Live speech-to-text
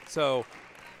So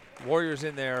Warriors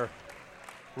in their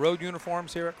road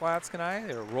uniforms here at Clatskanie.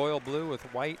 They're royal blue with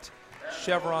white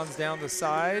chevrons down the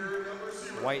side,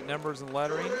 white numbers and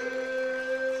lettering.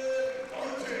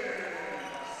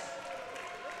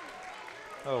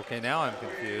 Okay, now I'm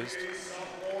confused.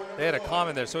 They had a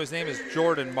comma there, so his name is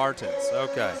Jordan Martins.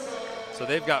 Okay, so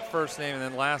they've got first name and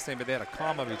then last name, but they had a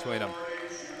comma between them.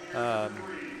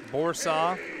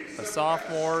 Borsaw, a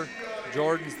sophomore.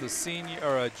 Jordan's the senior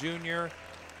or a junior.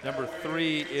 Number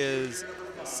 3 is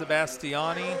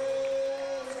Sebastiani.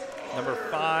 Number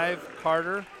 5,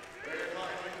 Carter.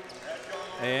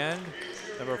 And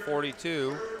number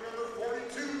 42,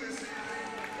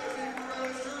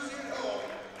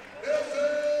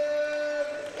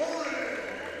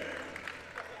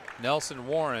 Nelson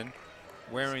Warren,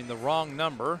 wearing the wrong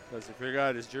number. Because he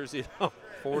forgot his jersey.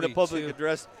 42. The public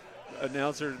address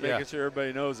announcer making sure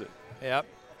everybody knows it. Yep.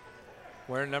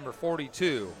 Wearing number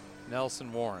 42,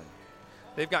 Nelson Warren.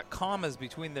 They've got commas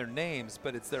between their names,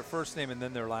 but it's their first name and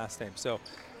then their last name. So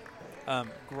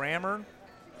grammar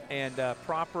and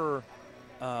proper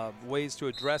ways to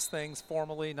address things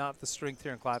formally, not the strength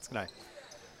here in Clatskanie.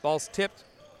 Ball's tipped.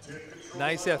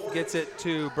 Niceth gets it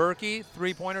to Berkey.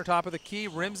 Three-pointer, top of the key,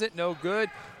 rims it, no good.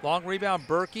 Long rebound,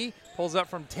 Berkey pulls up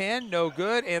from 10, no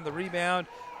good. And the rebound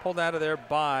pulled out of there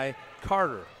by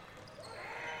Carter.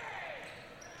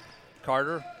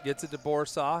 Carter gets it to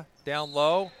Borsaw. Down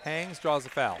low, hangs, draws a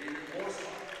foul.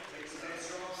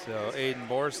 So Aiden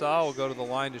Borsaw will go to the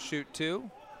line to shoot 2.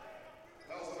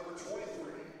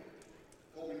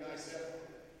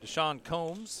 Deshaun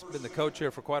Combs, been the coach here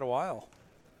for quite a while.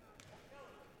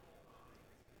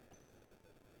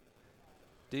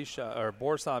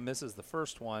 Borsaw misses the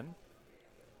first one.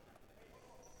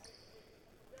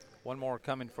 One more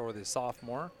coming for the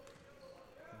sophomore.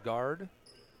 Guard.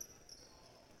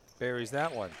 Buries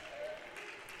that one.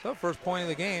 So first point of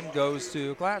the game goes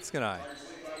to Clatskanie.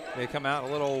 They come out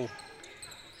a little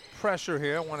pressure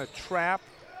here. Want to trap.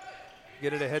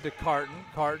 Get it ahead to Carton.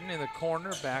 Carton in the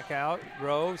corner, back out.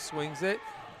 Grove swings it.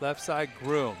 Left side,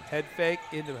 Groom. Head fake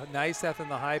into Niceth in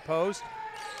the high post.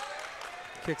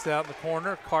 Kicks it out in the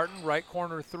corner. Carton, right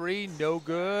corner 3, no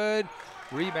good.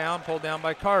 Rebound pulled down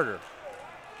by Carter.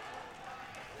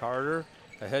 Carter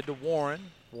ahead to Warren.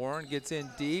 Warren gets in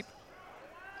deep.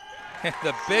 And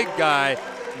the big guy,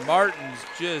 Martins,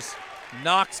 just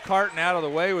knocks Carton out of the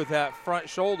way with that front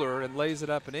shoulder and lays it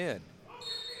up and in.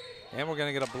 And we're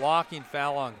going to get a blocking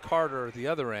foul on Carter at the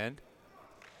other end.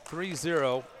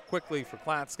 3-0 quickly for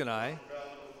Clatskanie.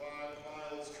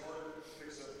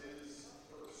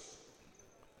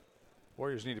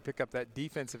 Warriors need to pick up that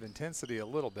defensive intensity a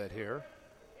little bit here.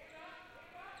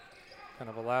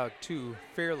 Kind of allowed 2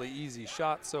 fairly easy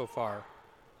shots so far.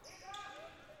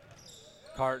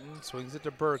 Carton swings it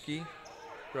to Berkey.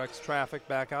 Directs traffic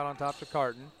back out on top to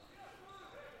Carton.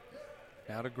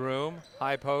 Now to Groom.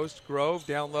 High post. Grove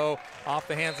down low. Off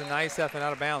the hands of Niceth and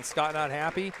out of bounds. Scott not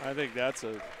happy. I think that's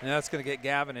And that's going to get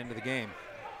Gavin into the game.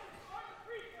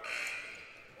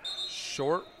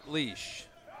 Short leash.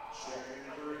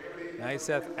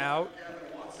 Niceth out.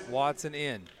 Watson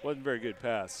in. Wasn't a very good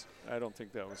pass. I don't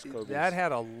think that was Kobe's. That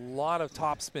had a lot of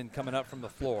topspin coming up from the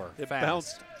floor. It fast.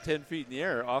 bounced 10 feet in the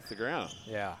air off the ground.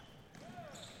 Yeah.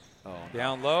 Oh.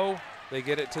 Down low, they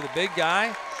get it to the big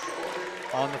guy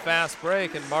on the fast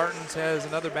break, and Martins has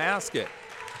another basket.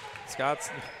 Scott's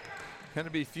going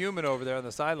to be fuming over there on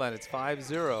the sideline. It's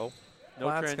 5-0.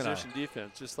 No transition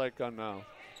defense, just like on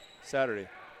Saturday.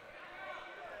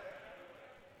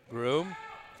 Groom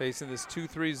facing this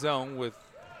 2-3 zone with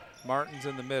Martins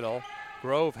in the middle.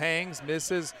 Grove hangs,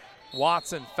 misses.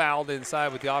 Watson fouled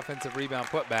inside with the offensive rebound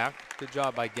putback. Good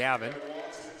job by Gavin.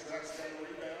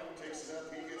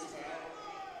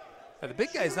 Now, the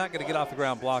big guy's not going to get off the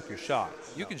ground, block your shot.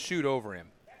 You can shoot over him.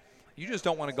 You just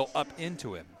don't want to go up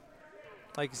into him.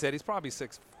 Like you said, he's probably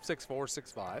 6'4",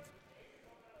 6'5".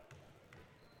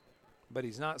 But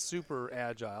he's not super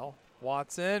agile.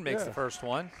 Watson makes the first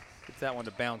one. Gets that one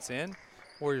to bounce in.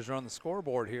 Warriors are on the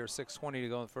scoreboard here. 6:20 to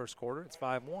go in the first quarter. It's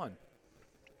 5-1.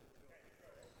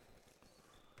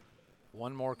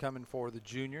 One more coming for the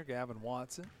junior, Gavin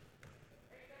Watson.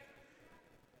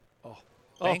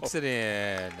 Banks it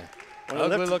in.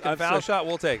 Ugly looking foul shot.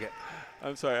 We'll take it.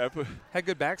 I'm sorry. Had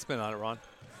good backspin on it, Ron.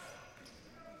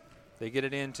 They get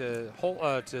it into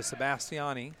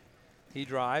Sebastiani. He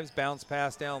drives, bounce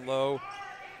pass down low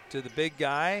to the big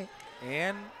guy,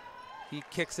 and he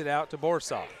kicks it out to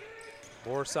Borsaw.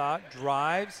 Borsaw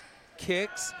drives,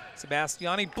 kicks.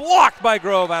 Sebastiani blocked by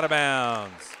Grove out of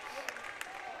bounds.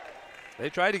 They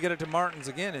tried to get it to Martins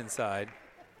again inside.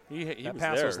 He that was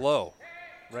pass there. was low.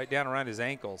 right down around his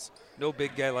ankles. No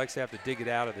big guy likes to have to dig it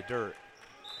out of the dirt.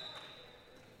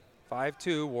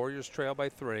 5-2, Warriors trail by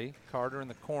 3. Carter in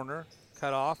the corner,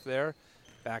 cut off there.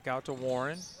 Back out to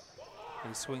Warren.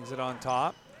 He swings it on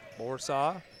top.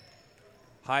 Borsaw,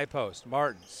 high post.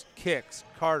 Martins kicks.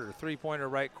 Carter, three-pointer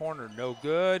right corner, no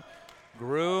good.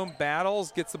 Groom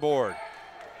battles, gets the board.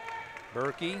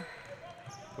 Berkey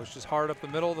pushes hard up the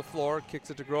middle of the floor, kicks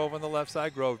it to Grove on the left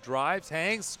side. Grove drives,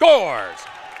 hangs, scores!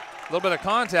 A little bit of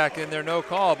contact in there, no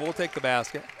call, but we'll take the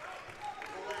basket.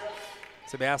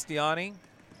 Sebastiani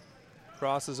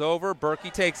crosses over.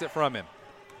 Berkey takes it from him.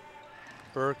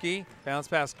 Berkey bounce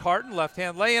past Carton, left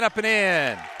hand laying up and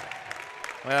in.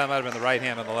 Well, that might have been the right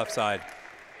hand on the left side.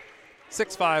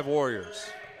 6-5 Warriors.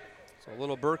 So a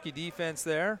little Berkey defense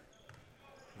there.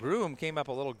 Groom came up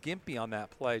a little gimpy on that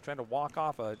play, trying to walk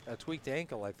off a tweaked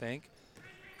ankle, I think.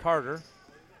 Carter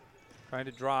trying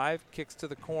to drive, kicks to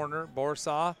the corner.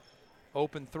 Borsaw,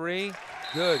 open three.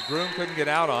 Good. Groom couldn't get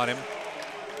out on him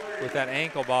with that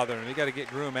ankle bothering him. You got to get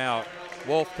Groom out.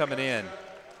 Wolf coming in.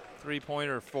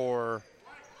 Three-pointer for,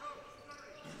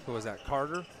 who was that,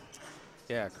 Carter?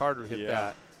 Yeah, Carter hit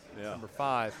that. Yeah. Number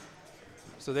 5.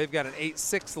 So they've got an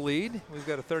 8-6 lead. We've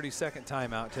got a 30-second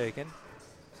timeout taken.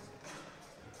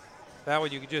 That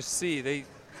one you could just see,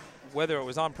 whether it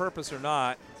was on purpose or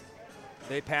not,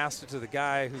 they passed it to the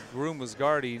guy who Groom was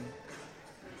guarding.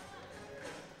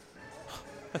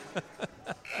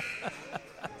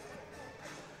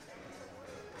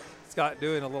 Scott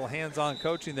doing a little hands-on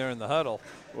coaching there in the huddle.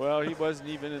 Well, he wasn't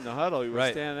even in the huddle. He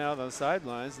was standing out on the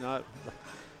sidelines, not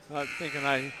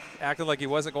thinking acting like he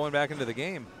wasn't going back into the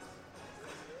game.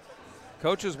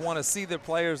 Coaches want to see the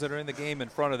players that are in the game in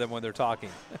front of them when they're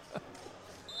talking.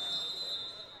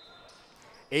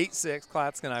 8-6,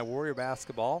 Clatskanie Warrior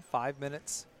basketball. 5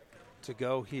 minutes to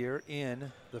go here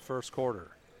in the first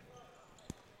quarter.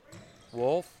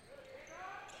 Wolf,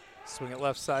 swing it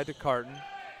left side to Carton.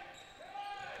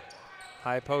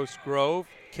 High post Grove,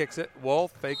 kicks it.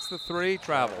 Wolf fakes the three,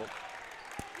 travel.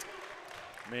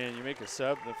 Man, you make a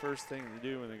sub, the first thing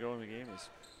you do when they go in the game is.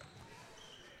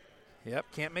 Yep,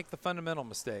 can't make the fundamental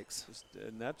mistakes.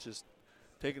 And that's just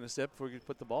taking a step before you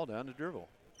put the ball down to dribble.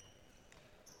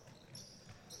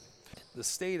 The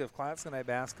state of Clatskanie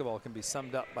basketball can be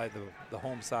summed up by the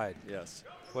home side. Yes.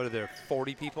 What are there,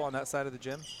 40 people on that side of the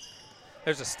gym?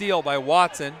 There's a steal by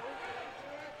Watson.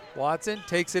 Watson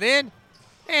takes it in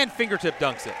and fingertip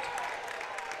dunks it.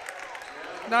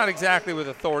 Not exactly with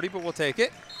authority, but we'll take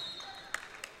it.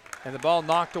 And the ball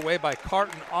knocked away by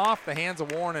Carton off the hands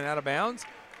of Warren and out of bounds.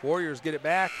 Warriors get it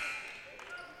back.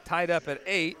 Tied up at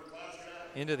 8.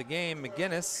 Into the game,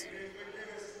 McGinnis.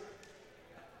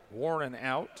 Warren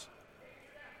out.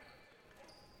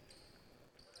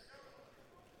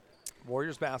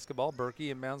 Warriors basketball.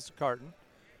 Berkey inbounds to Carton.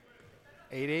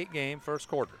 8-8 game, first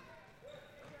quarter.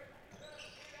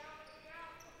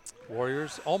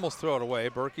 Warriors almost throw it away.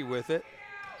 Berkey with it.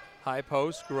 High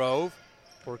post, Grove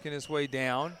working his way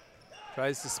down.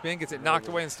 Tries to spin, gets it knocked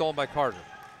away and stolen by Carter.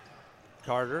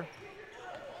 Carter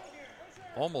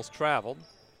almost traveled.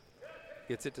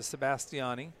 Gets it to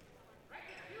Sebastiani.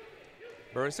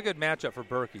 It's a good matchup for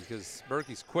Berkey because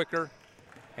Berkey's quicker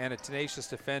and a tenacious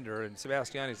defender, and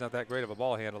Sebastiani's not that great of a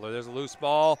ball handler. There's a loose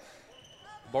ball.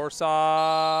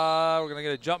 Borsaw, we're going to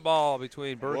get a jump ball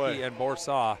between Berkey and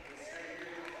Borsaw.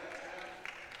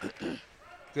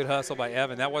 Good hustle by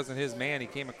Evan. That wasn't his man. He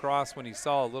came across when he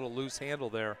saw a little loose handle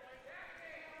there.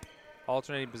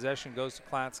 Alternating possession goes to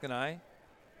Clatskanie.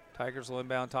 Tigers will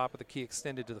inbound top with the key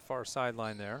extended to the far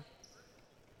sideline there.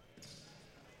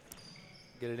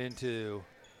 Get it into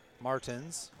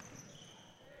Martins.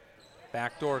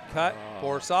 Backdoor cut.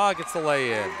 Borsaw gets the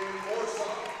lay-in.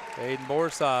 Aiden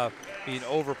Borsaw being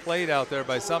overplayed out there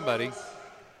by somebody.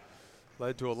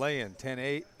 Led to a lay-in.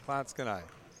 10-8, Clatskanie.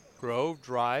 Grove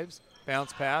drives.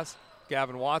 Bounce pass.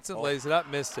 Gavin Watson lays it up,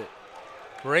 missed it.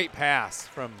 Great pass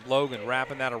from Logan,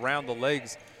 wrapping that around the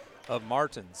legs of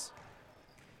Martins.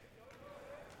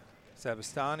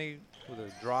 Sebastiani with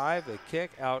a drive, they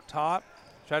kick out top.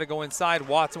 Try to go inside,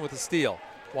 Watson with a steal.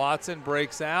 Watson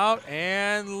breaks out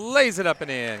and lays it up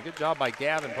and in. Good job by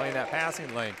Gavin playing that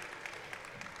passing lane.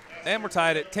 And we're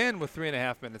tied at 10 with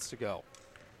 3.5 minutes to go.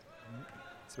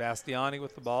 Sebastiani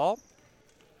with the ball.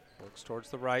 Works towards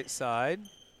the right side.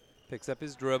 Picks up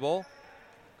his dribble.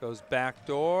 Goes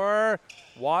backdoor.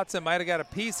 Watson might have got a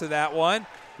piece of that one.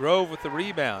 Grove with the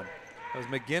rebound. That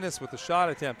was McGinnis with the shot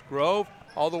attempt. Grove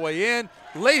all the way in.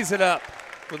 Lays it up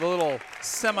with a little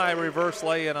semi-reverse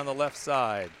lay-in on the left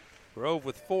side. Grove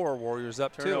with 4. Warriors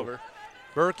up 2. Turnover.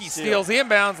 Berkey steals the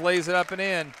inbounds, lays it up and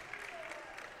in.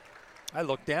 I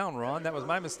looked down, Ron. That was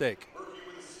my mistake.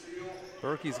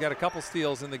 Berkey's got a couple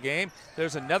steals in the game.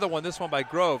 There's another one, this one by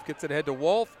Grove. Gets it ahead to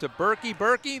Wolf, to Berkey.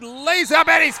 Berkey lays up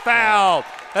and he's fouled.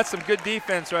 That's some good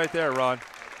defense right there, Ron.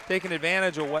 Taking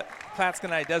advantage of what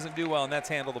Clatskanie doesn't do well, and that's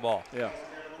handle the ball. Yeah.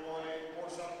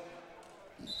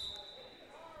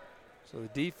 So the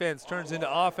defense turns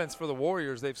into offense for the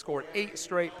Warriors. They've scored 8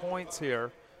 straight points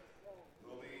here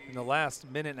in the last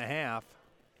minute and a half.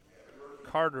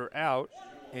 Carter out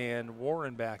and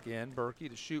Warren back in. Berkey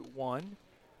to shoot 1.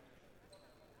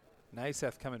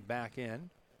 Niceth coming back in.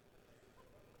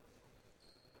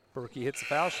 Berkey hits a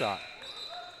foul shot.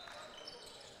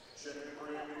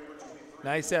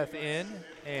 Niceth in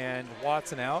and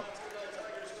Watson out.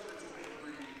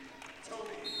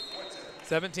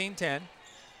 17-10.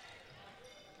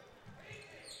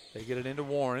 They get it into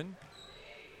Warren.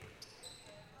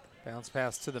 Bounce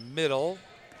pass to the middle.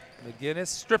 McGinnis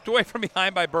stripped away from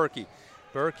behind by Berkey.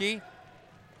 Berkey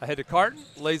ahead to Carton,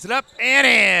 lays it up and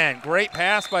in. Great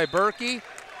pass by Berkey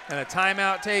and a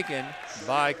timeout taken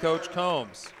by Coach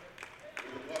Combs.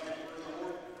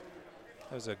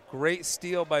 That was a great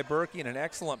steal by Berkey and an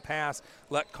excellent pass.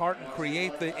 Let Carton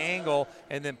create the angle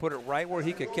and then put it right where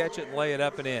he could catch it and lay it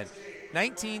up and in.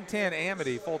 19-10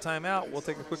 Amity, full timeout. We'll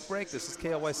take a quick break. This is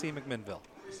KLYC McMinnville.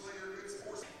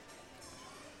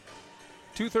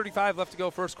 2:35 left to go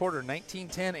first quarter.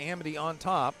 19-10 Amity on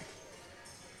top.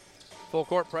 Full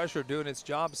court pressure doing its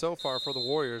job so far for the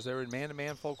Warriors. They're in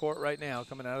man-to-man full court right now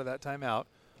coming out of that timeout.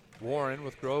 Warren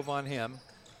with Grove on him.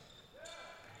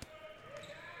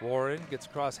 Warren gets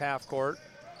across half court.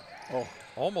 Oh,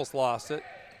 almost lost it.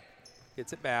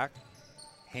 Gets it back.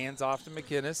 Hands off to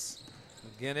McGinnis.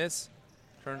 McGinnis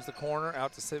turns the corner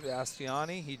out to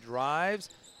Sebastiani. He drives.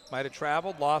 Might have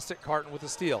traveled. Lost it. Carton with a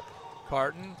steal.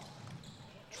 Carton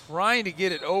trying to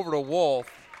get it over to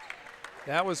Wolf.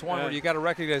 That was one where you got to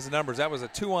recognize the numbers. That was a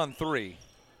 2-on-3.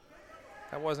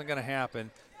 That wasn't going to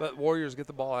happen. But Warriors get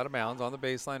the ball out of bounds on the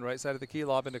baseline, right side of the key,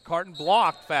 lob into Carton.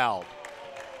 Blocked, fouled.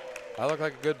 That looked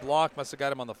like a good block. Must have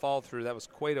got him on the fall through. That was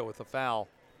Cueto with the foul.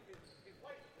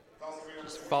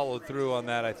 Just followed through on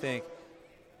that, I think.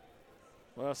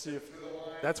 Well, see if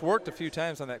that's worked a few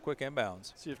times on that quick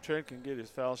inbounds. See if Trent can get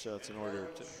his foul shots in order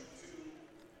to.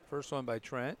 First one by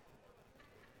Trent.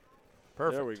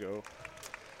 Perfect. There we go.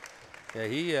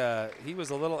 Yeah, he was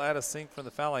a little out of sync from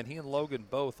the foul line. He and Logan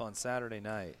both on Saturday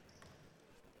night.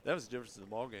 That was the difference in the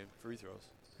ball game. Free throws.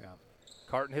 Yeah.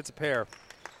 Carton hits a pair.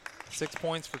 6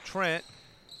 points for Trent.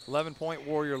 11-point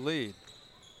Warrior lead.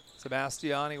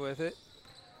 Sebastiani with it.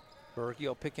 Berkey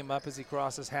will pick him up as he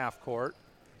crosses half court.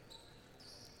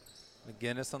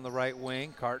 McGinnis on the right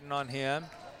wing. Carton on him.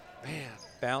 Man.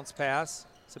 Bounce pass.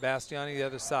 Sebastiani the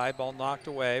other side. Ball knocked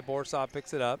away. Borsov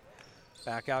picks it up.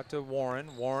 Back out to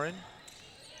Warren. Warren.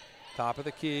 Top of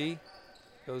the key.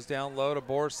 Goes down low to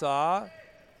Borsov.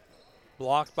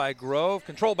 Blocked by Grove.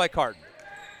 Controlled by Carton.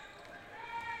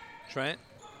 Trent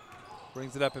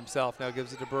brings it up himself. Now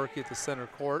gives it to Berkey at the center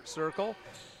court circle.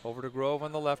 Over to Grove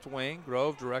on the left wing.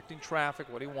 Grove directing traffic.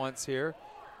 What he wants here.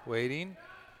 Waiting.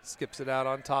 Skips it out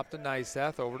on top to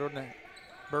Niceth. Over to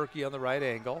Berkey on the right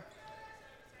angle.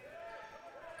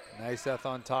 Niceth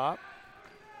on top.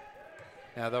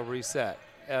 Now they'll reset.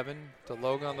 Evan to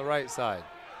Logan on the right side.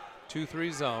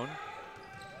 2-3 zone.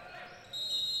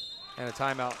 And a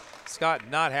timeout. Scott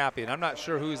not happy, and I'm not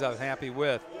sure who he's unhappy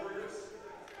with.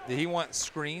 Did he want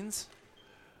screens?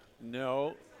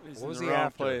 No. He's what was in he the wrong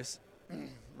after? place.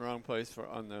 Wrong place for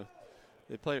on the.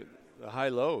 They play the high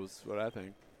lows. What I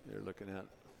think they're looking at.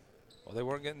 Well, they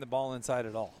weren't getting the ball inside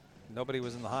at all. Nobody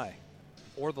was in the high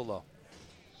or the low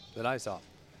that I saw.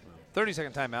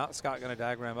 30-second timeout. Scott going to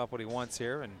diagram up what he wants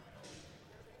here and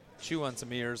chew on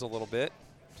some ears a little bit.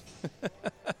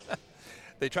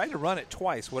 They tried to run it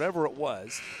twice, whatever it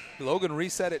was. Logan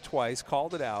reset it twice,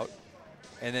 called it out,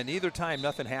 and then either time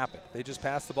nothing happened. They just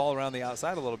passed the ball around the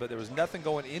outside a little bit. There was nothing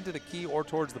going into the key or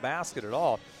towards the basket at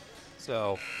all.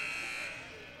 So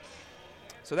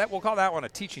that we'll call that one a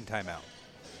teaching timeout.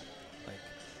 Like,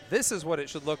 this is what it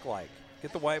should look like.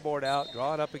 Get the whiteboard out,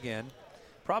 draw it up again.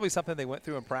 Probably something they went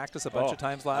through in practice a bunch of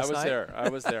times last night. I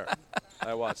was there.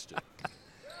 I watched it.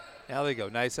 Now they go.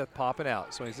 Niceth popping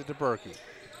out. Swings it to Berkey.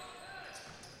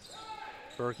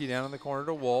 Berkey down in the corner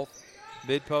to Wolf.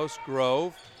 Mid-post,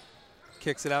 Grove.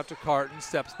 Kicks it out to Carton.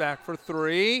 Steps back for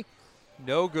three.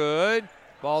 No good.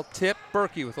 Ball tipped.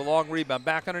 Berkey with a long rebound.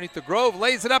 Back underneath the Grove.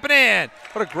 Lays it up and in.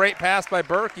 What a great pass by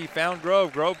Berkey. Found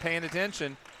Grove. Grove paying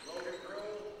attention.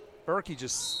 Berkey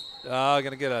just going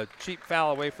to get a cheap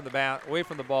foul away from the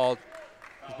ball.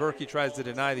 As Berkey tries to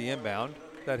deny the inbound.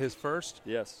 Is that his first?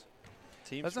 Yes.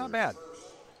 Team's That's not bad.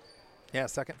 Yeah,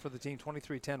 second for the team.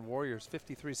 23-10 Warriors.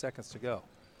 53 seconds to go.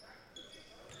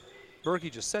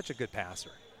 Berkey just such a good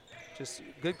passer. Just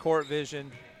good court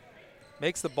vision.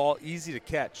 Makes the ball easy to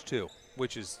catch, too,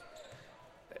 which is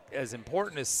as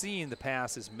important as seeing the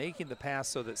pass is making the pass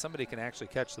so that somebody can actually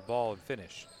catch the ball and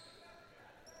finish.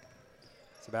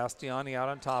 Sebastiani out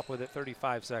on top with it,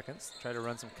 35 seconds. Try to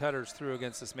run some cutters through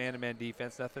against this man-to-man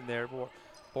defense. Nothing there.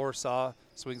 Borsaw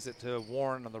swings it to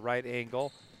Warren on the right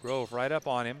angle. Grove right up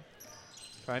on him.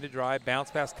 Trying to drive.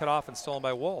 Bounce pass cut off and stolen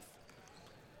by Wolf.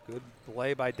 Good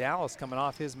play by Dallas coming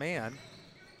off his man.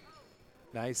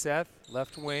 Nyseth,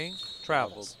 left wing,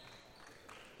 travels.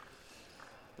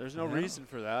 There's no reason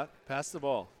for that. Pass the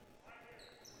ball.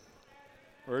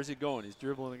 Where is he going? He's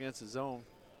dribbling against his zone.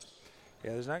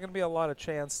 Yeah, there's not going to be a lot of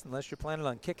chance unless you're planning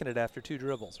on kicking it after 2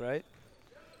 dribbles, right?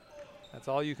 That's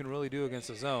all you can really do against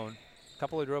a zone. A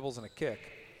couple of dribbles and a kick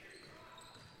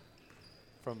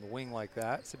from the wing like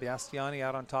that. Sebastiani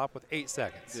out on top with 8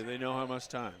 seconds. Do they know how much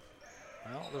time?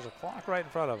 Well, there's a clock right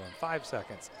in front of them. 5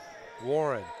 seconds.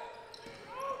 Warren.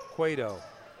 Cueto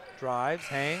drives,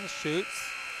 hangs, shoots.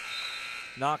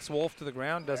 Knocks Wolf to the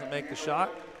ground, doesn't make the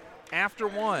shot. After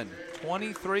 1,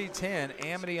 23-10,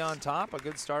 Amity on top. A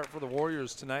good start for the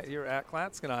Warriors tonight here at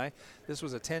Clatskanie. This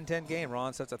was a 10-10 game,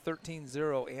 Ron. So that's a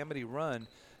 13-0 Amity run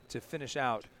to finish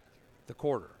out the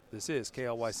quarter. This is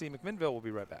KLYC. McMinnville will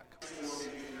be right back.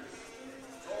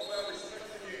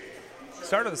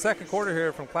 Start of the second quarter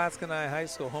here from Clatskanie High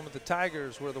School, home of the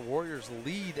Tigers, where the Warriors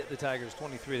lead the Tigers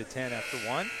 23-10 after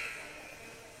 1.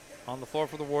 On the floor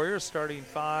for the Warriors, starting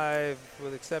 5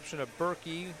 with exception of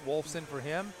Berkey. Wolf's in for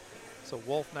him. So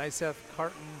Wolf, Nyseth,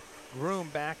 Carton, Groom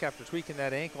back after tweaking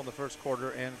that ankle in the first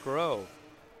quarter, and Grove.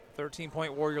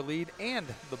 13-point Warrior lead and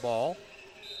the ball.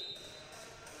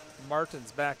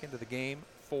 Martin's back into the game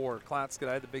for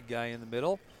Clatskanie, the big guy in the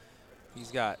middle.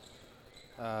 He's got,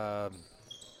 4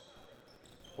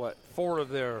 of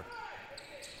their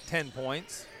 10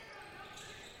 points.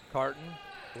 Carton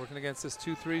working against this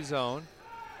 2-3 zone.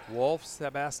 Wolf,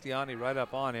 Sebastiani right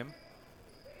up on him.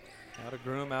 Now to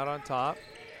Groom out on top.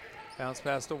 Bounce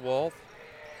pass to Wolf.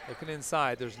 Looking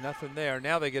inside. There's nothing there.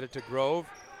 Now they get it to Grove.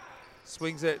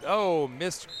 Swings it. Oh,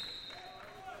 missed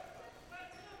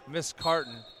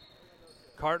Carton.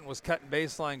 Carton was cutting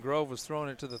baseline. Grove was throwing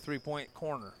it to the 3-point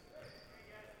corner.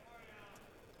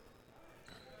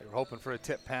 They were hoping for a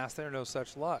tip pass there. No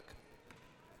such luck.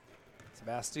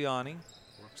 Sebastiani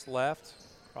works left.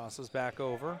 Crosses back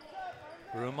over.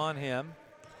 Groom on him.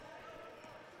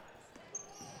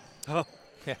 Oh.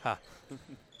 Yeah.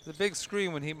 The big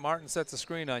screen when Martin sets a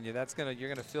screen on you. You're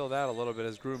gonna feel that a little bit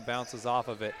as Groom bounces off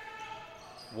of it.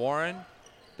 Warren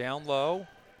down low.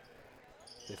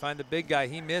 They find the big guy.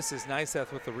 He misses.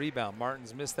 Nyseth with the rebound.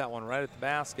 Martin's missed that one right at the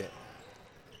basket.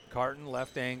 Carton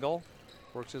left angle.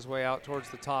 Works his way out towards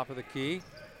the top of the key.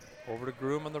 Over to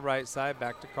Groom on the right side.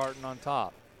 Back to Carton on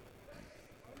top.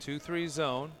 2-3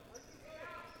 zone.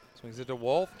 Swings it to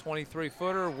Wolf.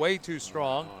 23-footer. Way too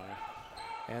strong.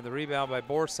 And the rebound by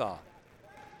Borsaw.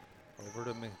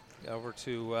 Over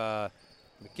to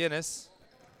McInnes.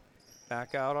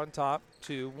 Back out on top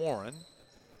to Warren.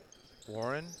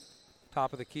 Warren,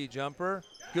 top of the key jumper.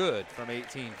 Good from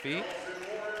 18 feet.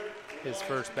 His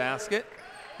first basket.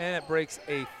 And it breaks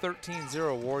a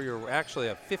 13-0 Warrior, actually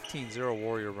a 15-0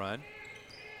 Warrior run.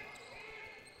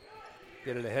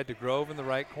 Get it ahead to Grove in the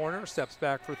right corner. Steps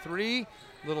back for 3.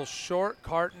 Little short.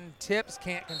 Carton tips.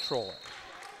 Can't control it.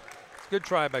 Good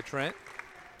try by Trent.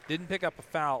 Didn't pick up a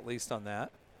foul, at least on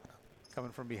that.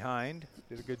 Coming from behind.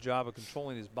 Did a good job of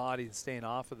controlling his body and staying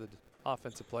off of the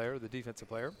offensive player, the defensive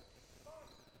player.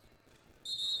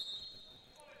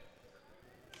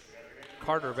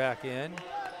 Carter back in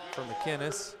for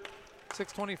McInnes.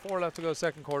 6:24 left to go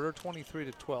second quarter.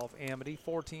 23-12 Amity.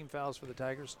 4 team fouls for the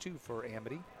Tigers, 2 for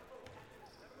Amity.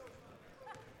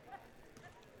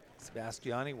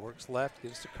 Sebastiani works left,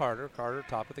 gives to Carter. Carter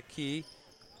top of the key.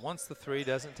 Wants the 3,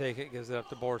 doesn't take it, gives it up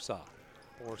to Borsaw.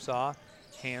 Borsaw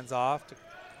hands off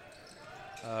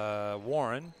to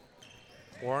Warren.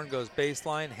 Warren goes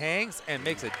baseline, hangs, and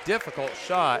makes a difficult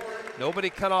shot. Nobody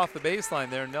cut off the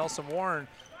baseline there. Nelson Warren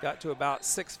got to about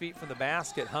 6 feet from the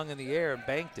basket, hung in the air, and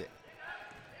banked it.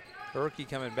 Berkey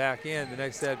coming back in, the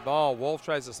next dead ball. Wolf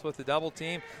tries to split the double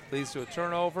team, leads to a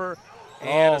turnover,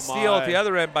 and a steal at the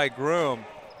other end by Groom.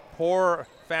 Poor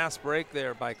fast break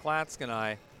there by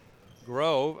Clatskanie.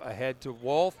 Grove ahead to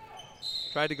Wolf.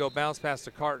 Tried to go bounce past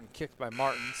to Carton, kicked by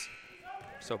Martins.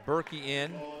 So Berkey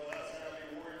in.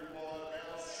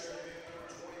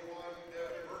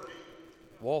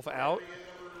 Wolf out.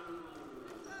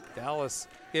 Dallas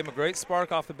gave him a great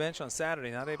spark off the bench on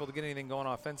Saturday. Not able to get anything going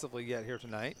offensively yet here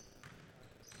tonight.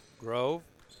 Grove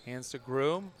hands to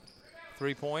Groom.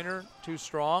 3-pointer, too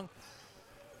strong.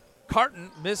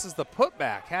 Carton misses the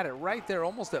putback. Had it right there,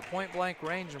 almost at point-blank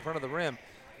range in front of the rim.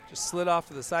 Just slid off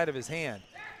to the side of his hand.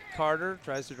 Carter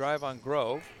tries to drive on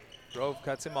Grove. Grove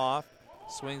cuts him off,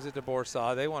 swings it to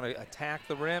Borsaw. They want to attack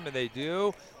the rim, and they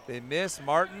do. They miss.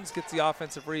 Martins gets the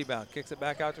offensive rebound, kicks it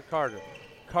back out to Carter.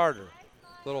 Carter,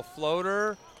 little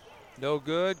floater, no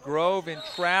good. Grove in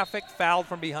traffic, fouled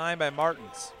from behind by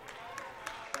Martins.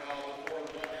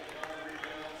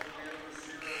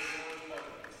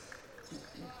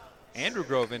 Andrew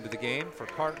Grove into the game for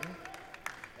Carton.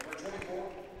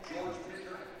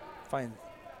 Fine.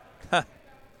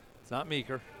 It's not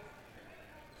Meeker.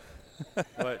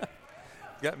 But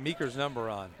got Meeker's number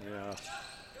on. Yeah.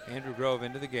 Andrew Grove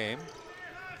into the game.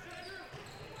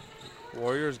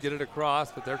 Warriors get it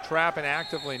across, but they're trapping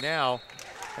actively now.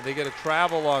 And they get a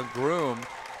travel on Groom.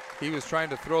 He was trying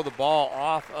to throw the ball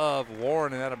off of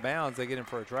Warren and out of bounds. They get him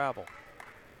for a travel.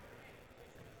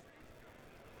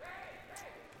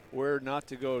 Where not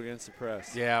to go against the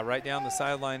press. Yeah, right down the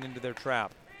sideline into their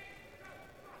trap.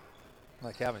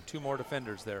 Like having two more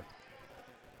defenders there.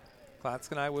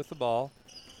 Clatskanie with the ball.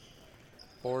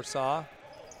 Borsaw.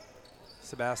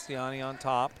 Sebastiani on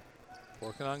top.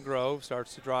 Working on Grove.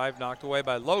 Starts to drive. Knocked away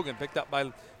by Logan. Picked up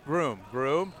by Groom.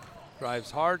 Groom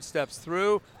drives hard. Steps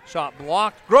through. Shot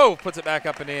blocked. Grove puts it back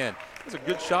up and in. It was a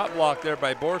good shot block there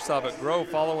by Borsaw, but Grove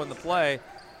following the play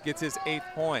gets his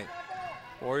 8th point.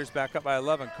 Warriors back up by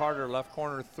 11. Carter left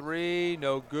corner 3.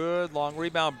 No good. Long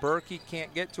rebound. Berkey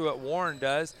can't get to it. Warren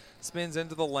does. Spins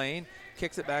into the lane.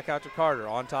 Kicks it back out to Carter.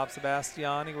 On top,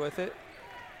 Sebastiani with it.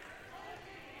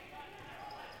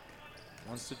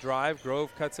 Wants to drive.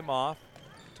 Grove cuts him off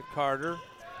to Carter.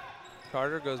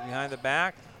 Carter goes behind the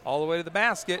back all the way to the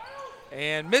basket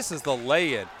and misses the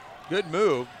lay-in. Good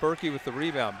move. Berkey with the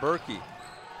rebound. Berkey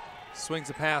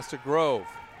swings a pass to Grove.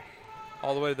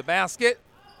 All the way to the basket.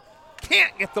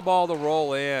 Can't get the ball to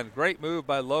roll in. Great move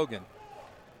by Logan.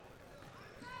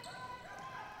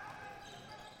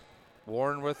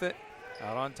 Warren with it.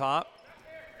 Out on top.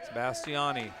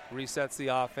 Sebastiani resets the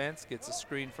offense. Gets a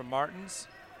screen from Martins.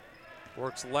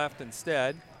 Works left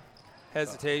instead.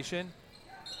 Hesitation.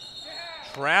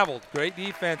 Traveled. Great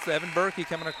defense. Evan Berkey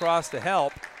coming across to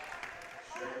help.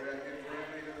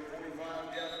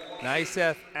 Nice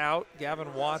F out.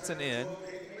 Gavin Watson in.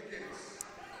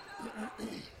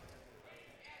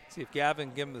 See if Gavin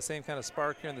can give him the same kind of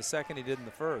spark here in the second he did in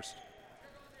the first.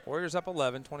 Warriors up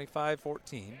 11,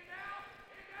 25-14.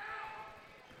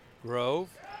 Grove.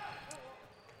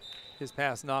 His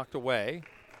pass knocked away.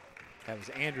 That was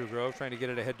Andrew Grove trying to get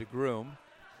it ahead to Groom.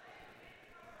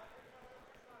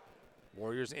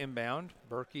 Warriors inbound.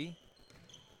 Berkey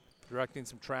directing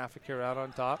some traffic here out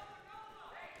on top.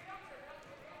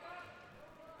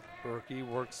 Berkey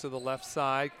works to the left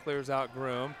side, clears out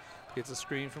Groom, gets a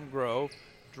screen from Grove,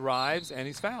 drives, and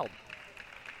he's fouled.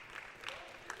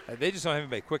 They just don't have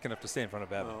anybody quick enough to stay in front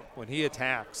of Evan. No. When he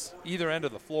attacks either end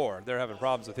of the floor, they're having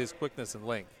problems with his quickness and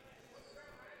length.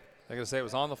 They're going to say it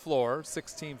was on the floor,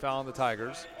 16 foul on the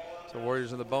Tigers. So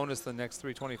Warriors in the bonus the next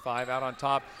 3:25. Out on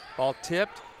top, ball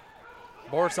tipped.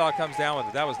 Borsaw comes down with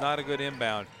it. That was not a good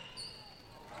inbound.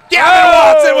 Gavin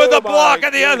Watson with the block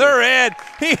on the other end.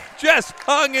 He just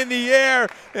hung in the air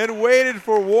and waited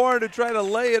for Warren to try to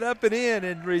lay it up and in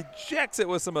and rejects it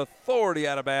with some authority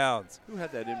out of bounds. Who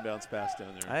had that inbounds pass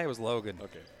down there? I think it was Logan.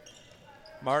 Okay.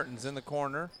 Martin's in the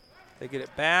corner. They get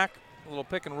it back. A little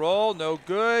pick and roll. No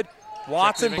good.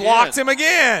 Watson him blocks again. him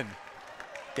again.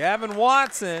 Gavin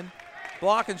Watson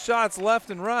blocking shots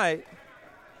left and right.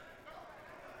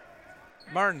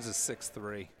 Martin's is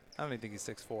 6'3". I don't even think he's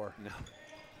 6'4". No.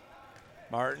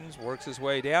 Martins works his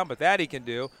way down, but that he can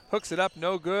do. Hooks it up,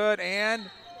 no good,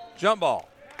 and jump ball.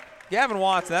 Gavin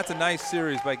Watson, that's a nice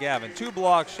series by Gavin. 2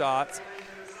 block shots,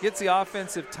 gets the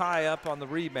offensive tie up on the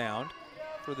rebound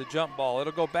for the jump ball.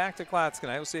 It'll go back to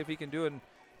Clatskanie. We'll see if he can do it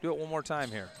one more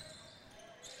time here.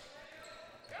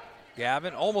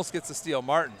 Gavin almost gets the steal.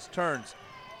 Martins turns,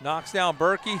 knocks down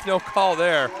Berkey. No call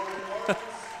there.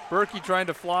 Berkey trying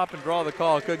to flop and draw the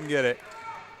call, couldn't get it.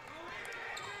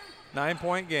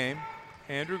 9-point game.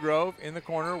 Andrew Grove in the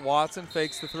corner. Watson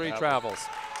fakes the 3, travels.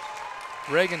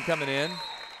 Reagan coming in.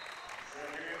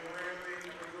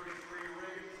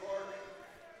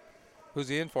 Who's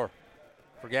he in for?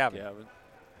 For Gavin.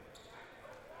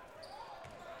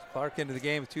 Clark into the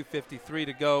game with 2:53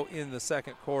 to go in the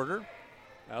second quarter.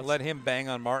 I'll let him bang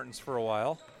on Martins for a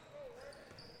while.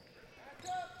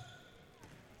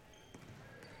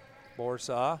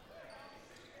 Borsaw.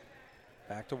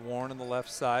 Back to Warren on the left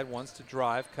side. Wants to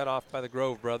drive. Cut off by the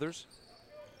Grove brothers.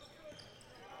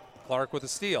 Clark with a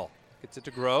steal. Gets it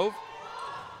to Grove.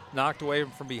 Knocked away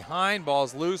from behind.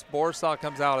 Ball's loose. Borsaw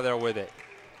comes out of there with it.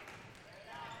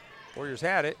 Warriors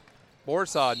had it.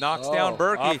 Boursaw knocks down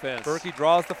Berkey. Offense. Berkey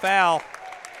draws the foul.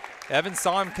 Evans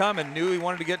saw him coming, knew he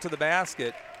wanted to get to the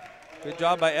basket. Good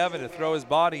job by Evan to throw his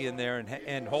body in there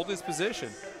and hold his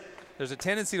position. There's a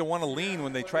tendency to want to lean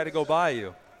when they try to go by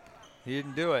you. He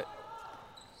didn't do it.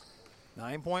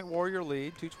 9-point Warrior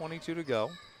lead, 2:22 to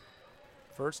go.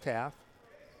 First half.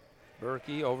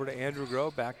 Berkey over to Andrew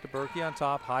Grove, back to Berkey on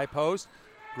top, high post.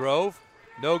 Grove,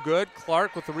 no good.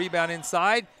 Clark with the rebound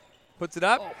inside, puts it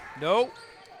up, no.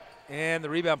 And the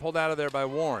rebound pulled out of there by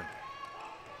Warren.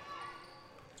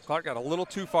 Clark got a little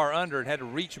too far under and had to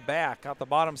reach back out the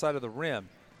bottom side of the rim.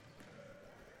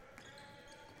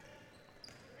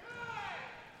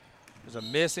 There's a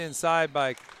miss inside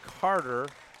by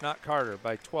by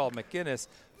 12, McGinnis.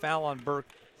 Foul on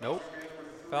nope,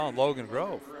 foul on Logan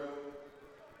Grove.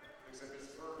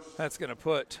 That's going to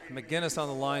put McGinnis on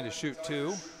the line to shoot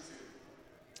 2.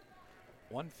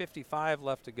 1:55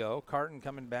 left to go. Carton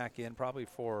coming back in probably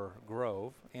for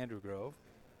Grove, Andrew Grove.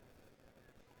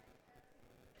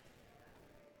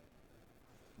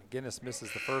 McGinnis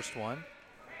misses the first one.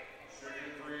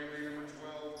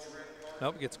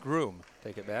 Nope, gets Groom.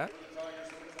 Take it back.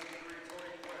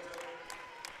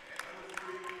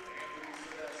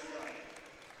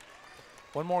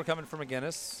 One more coming from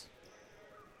McGinnis.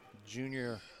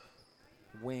 Junior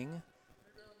wing.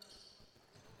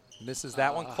 Misses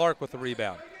that one. Clark with the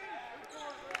rebound.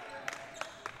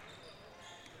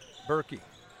 Berkey.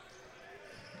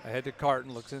 Ahead to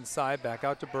Carton. Looks inside. Back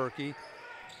out to Berkey.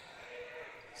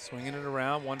 Swinging it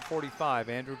around. 1:45.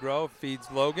 Andrew Grove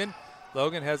feeds Logan.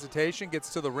 Logan hesitation.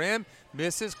 Gets to the rim.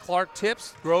 Misses. Clark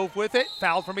tips. Grove with it.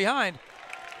 Fouled from behind.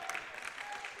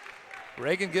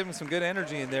 Reagan giving some good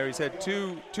energy in there. He's had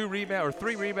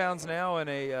three rebounds now and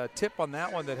a tip on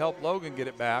that one that helped Logan get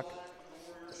it back.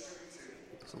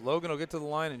 So Logan will get to the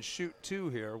line and shoot 2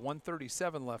 here.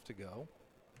 1:37 left to go.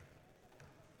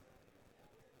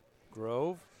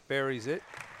 Grove buries it.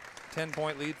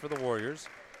 10-point lead for the Warriors.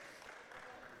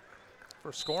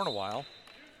 First score in a while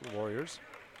for the Warriors.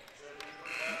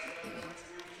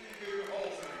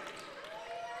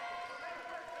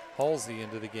 Halsey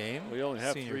into the game. We only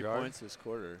have 3 guard. points this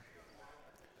quarter.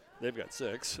 They've got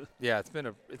 6. Yeah, it's been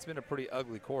a pretty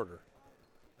ugly quarter.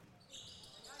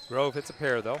 Grove hits a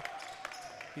pair though.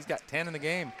 He's got 10 in the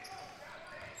game.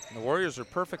 And the Warriors are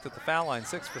perfect at the foul line,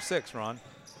 6 for 6, Ron.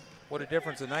 What a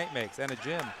difference a night makes, and a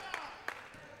gym.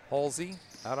 Halsey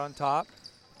out on top.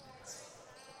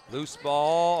 Loose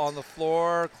ball on the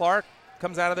floor. Clark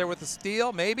comes out of there with the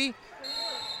steal, maybe.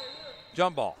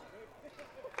 Jump ball.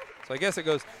 So I guess it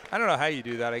goes, I don't know how you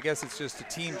do that. I guess it's just a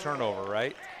team turnover,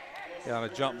 right? Yeah, on a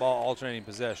jump ball alternating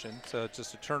possession. So it's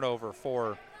just a turnover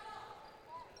for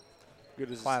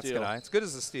Clatskanie. It's good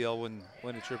as a steal when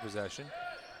it's your possession.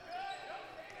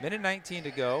 Minute 19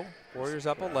 to go. Warriors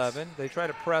up 11. They try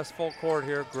to press full court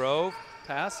here. Grove.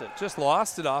 Pass it. Just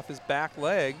lost it off his back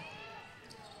leg.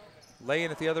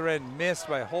 Laying at the other end, missed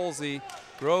by Halsey.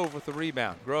 Grove with the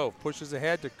rebound. Grove pushes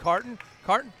ahead to Carton.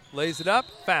 Carton lays it up.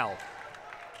 Foul.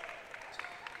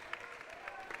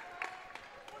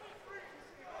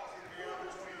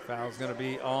 Foul's going to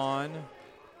be on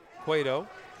Cueto.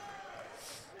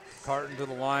 Carton to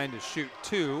the line to shoot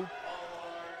 2.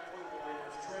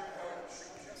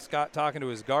 Scott talking to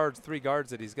his guards, 3 guards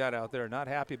that he's got out there. Not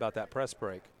happy about that press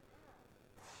break.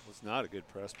 It was not a good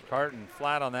press break. Carton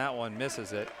flat on that one,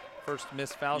 misses it. First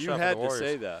missed foul shot for the You Warriors. had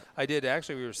to say that. I did.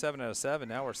 Actually, we were 7 out of 7.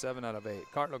 Now we're 7 out of 8.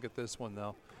 Carton will get this one,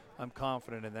 though. I'm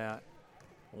confident in that.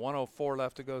 1:04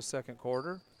 left to go, second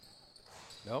quarter.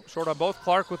 Nope, short on both.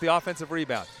 Clark with the offensive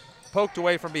rebound. Poked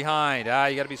away from behind.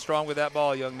 You got to be strong with that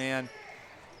ball, young man.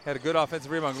 Had a good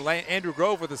offensive rebound. Andrew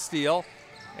Grove with a steal,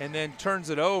 and then turns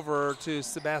it over to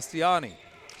Sebastiani.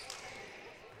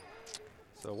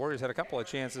 So Warriors had a couple of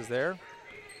chances there.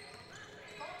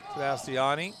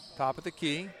 Sebastiani, top of the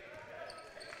key.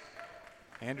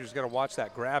 Andrew's got to watch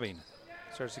that grabbing.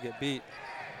 Starts to get beat.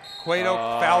 Cueto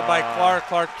fouled by Clark.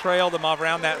 Clark trailed him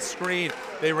around that screen.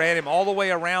 They ran him all the way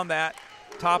around that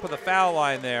top of the foul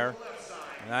line there.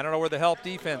 And I don't know where the help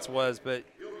defense was, but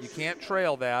you can't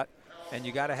trail that, and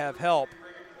you got to have help.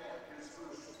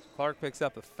 Clark picks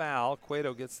up a foul.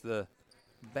 Cueto gets the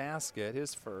basket,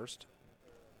 his first.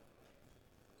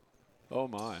 Oh,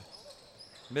 my.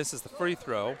 Misses the free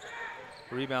throw.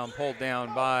 Rebound pulled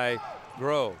down by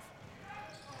Grove.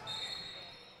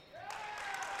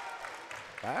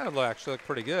 That actually looked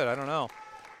pretty good. I don't know.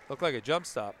 Looked like a jump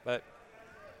stop, but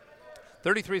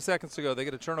 33 seconds to go. They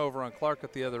get a turnover on Clark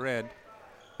at the other end.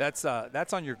 That's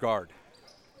on your guard.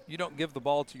 You don't give the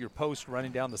ball to your post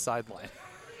running down the sideline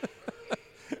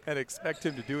and expect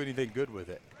him to do anything good with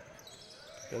it.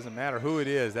 Doesn't matter who it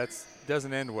is. That's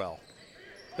doesn't end well.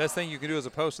 Best thing you can do as a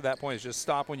post at that point is just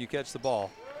stop when you catch the ball.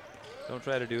 Don't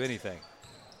try to do anything.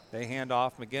 They hand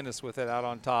off. McGinnis with it out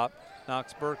on top.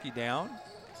 Knocks Berkey down.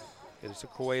 Gives it to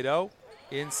Cueto.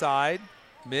 Inside.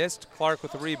 Missed. Clark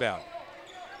with the rebound.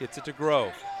 Gets it to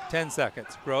Grove. 10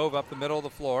 seconds. Grove up the middle of the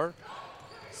floor.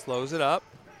 Slows it up.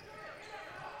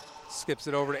 Skips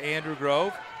it over to Andrew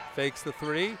Grove. Fakes the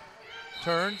three.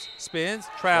 Turns. Spins.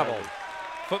 Traveled.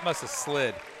 Foot must have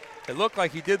slid. It looked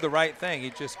like he did the right thing.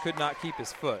 He just could not keep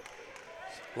his foot.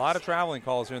 A lot of traveling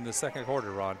calls here in the second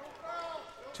quarter, Ron.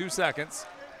 2 seconds.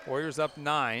 Warriors up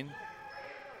 9.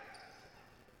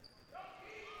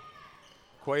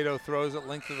 Cueto throws it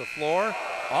length of the floor.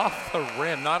 Off the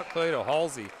rim. Not Cueto.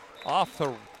 Halsey. Off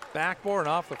the backboard and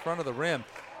off the front of the rim.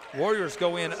 Warriors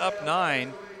go in up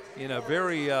 9 in a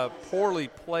very poorly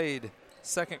played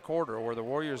second quarter where the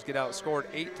Warriors get outscored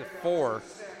 8-4.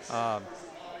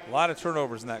 A lot of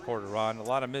turnovers in that quarter, Ron. A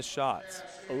lot of missed shots.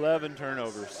 11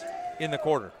 turnovers. In the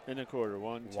quarter? In the quarter.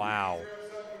 1, 2. Wow.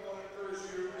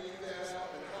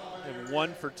 And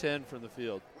 1 for 10 from the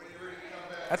field.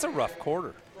 That's a rough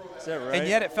quarter. Is that right? And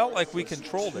yet it felt like we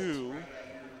controlled 2,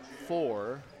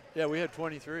 4. Yeah, we had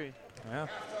 23. Yeah.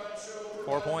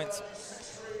 4 points.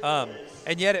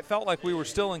 And yet it felt like we were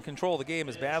still in control of the game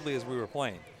as badly as we were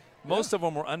playing. Most of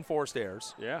them were unforced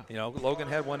errors. Yeah. You know, Logan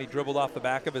had one he dribbled off the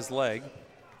back of his leg.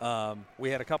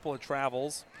 We had a couple of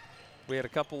travels. We had a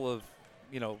couple of,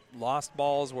 lost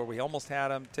balls where we almost had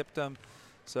them, tipped them.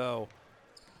 So,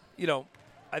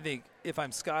 I think if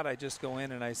I'm Scott, I just go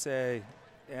in and I say,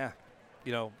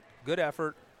 good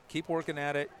effort, keep working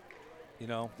at it,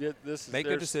 make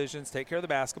good decisions, take care of the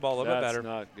basketball a little bit better. That's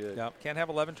not good. Yep, can't have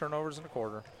 11 turnovers in a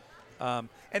quarter. And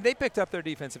they picked up their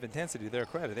defensive intensity, to their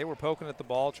credit. They were poking at the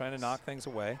ball, trying to knock things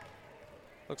away.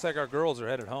 Looks like our girls are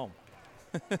headed home.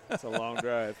 It's a long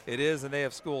drive. It is, and they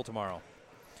have school tomorrow.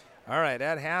 All right,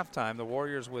 at halftime, the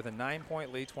Warriors with a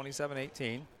 9-point lead,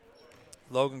 27-18.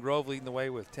 Logan Grove leading the way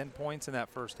with 10 points in that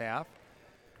first half.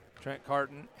 Trent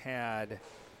Carton had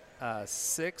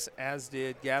 6, as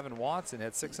did Gavin Watson,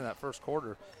 had 6 in that first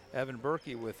quarter. Evan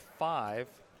Berkey with 5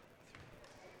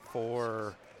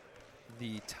 for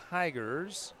the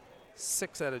Tigers.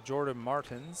 6 out of Jordan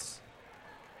Martins.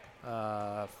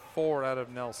 4 out of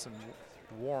Nelson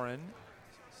Warren.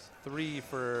 3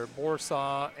 for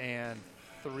Borsaw and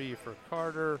 3 for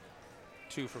Carter.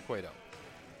 2 for Cueto.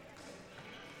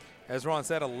 As Ron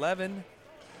said, 11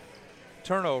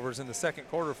 turnovers in the second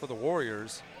quarter for the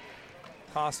Warriors.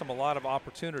 Cost them a lot of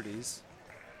opportunities.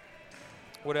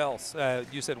 What else?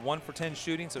 You said 1 for 10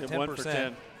 shooting, so 10%. 1 for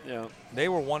 10, yeah. They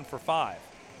were 1 for 5.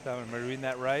 Am I reading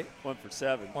that right? 1 for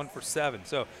 7. 1 for 7.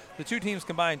 So the two teams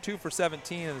combined 2 for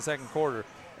 17 in the second quarter.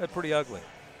 That's pretty ugly.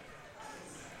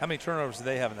 How many turnovers did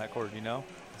they have in that quarter, do you know?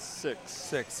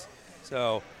 6.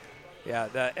 So, yeah,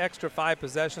 the extra 5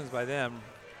 possessions by them,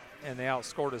 and they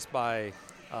outscored us by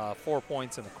 4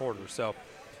 points in the quarter. So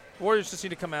Warriors just need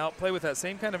to come out, play with that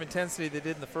same kind of intensity they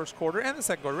did in the first quarter and the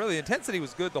second quarter. Really, the intensity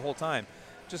was good the whole time.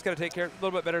 Just got to take a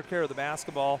little bit better care of the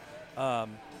basketball.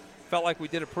 Felt like we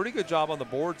did a pretty good job on the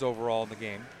boards overall in the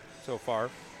game so far.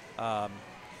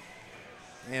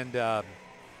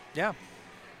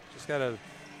 Just got to –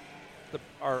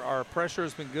 our pressure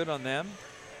has been good on them,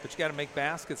 but you got to make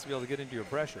baskets to be able to get into your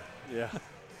pressure. Yeah.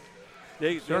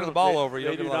 Turn the ball over, you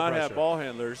don't get a lot of pressure. They do not have ball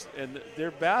handlers, and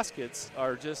their baskets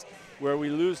are just where we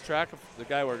lose track of the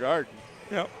guy we're guarding.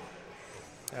 Yep.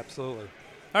 Absolutely.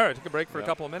 All right, take a break for a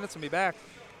couple of minutes and be back.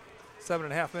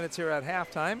 7.5 minutes here at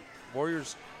halftime.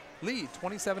 Warriors lead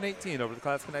 27-18 over the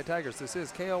Clatskanie Tigers. This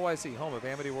is KLYC, home of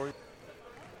Amity Warriors.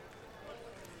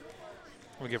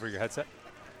 Want to give her your headset?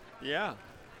 Yeah.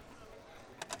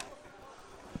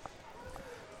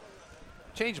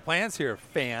 Change of plans here,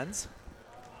 fans.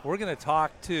 We're going to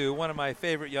talk to one of my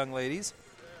favorite young ladies,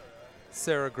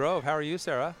 Sarah Grove. How are you,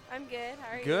 Sarah? I'm good.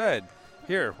 How are you? Good.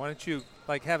 Here, why don't you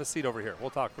have a seat over here?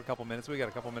 We'll talk for a couple minutes. We got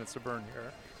a couple minutes to burn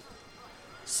here.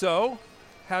 So,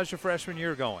 how's your freshman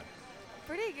year going?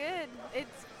 Pretty good.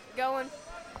 It's going.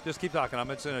 Just keep talking. I'm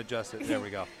just going to adjust it. There we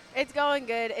go. It's going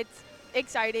good. It's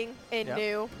exciting and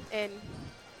new and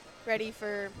ready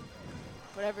for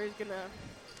whatever's going to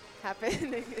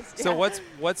happen. So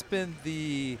what's been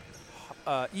the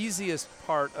easiest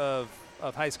part of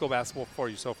high school basketball for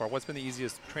you so far? What's been the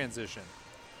easiest transition?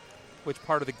 Which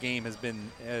part of the game has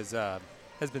been the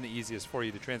easiest for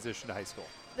you to transition to high school?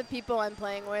 The people I'm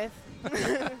playing with.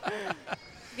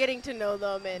 Getting to know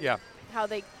them and how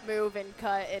they move and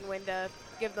cut and when to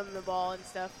give them the ball and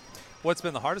stuff. What's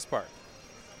been the hardest part?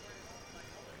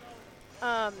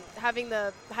 Having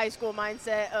the high school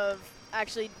mindset of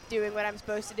actually doing what I'm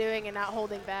supposed to doing and not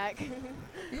holding back.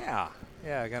 Yeah.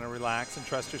 Yeah, kind of relax and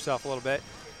trust yourself a little bit.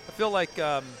 I feel like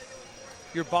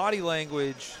your body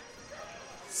language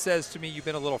says to me you've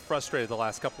been a little frustrated the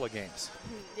last couple of games.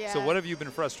 Yeah. So what have you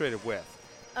been frustrated with?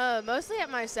 Mostly at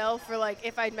myself. For like,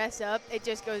 if I mess up, it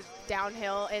just goes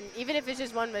downhill, and even if it's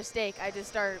just one mistake, I just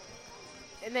start,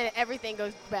 and then everything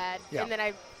goes bad, Yeah. and then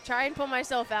I try and pull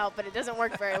myself out, but it doesn't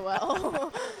work very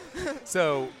well.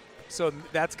 So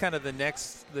that's kind of the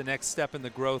next step in the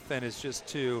growth. Then is just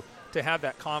to have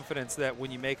that confidence that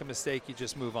when you make a mistake, you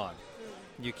just move on.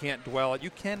 You can't dwell. You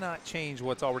cannot change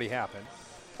what's already happened.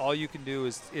 All you can do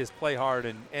is play hard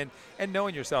and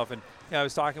knowing yourself. And I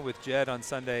was talking with Jed on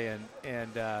Sunday,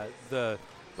 and I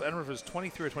don't know if it was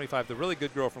 23 or 25, the really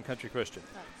good girl from Country Christian.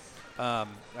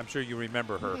 I'm sure you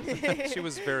remember her. She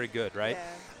was very good, right?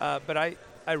 Yeah. But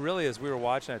I really, as we were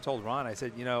watching, I told Ron, I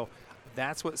said,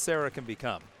 that's what Sarah can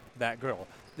become, that girl.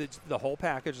 The whole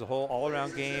package, the whole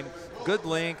all-around game, good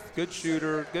length, good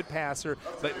shooter, good passer.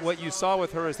 But what you saw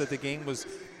with her is that the game was,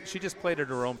 she just played at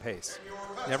her own pace.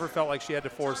 Never felt like she had to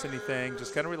force anything,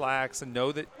 just kind of relax and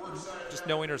know that, just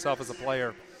knowing herself as a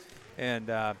player.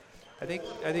 And I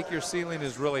think your ceiling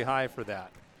is really high for that.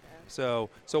 So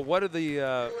what are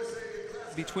the,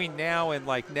 between now and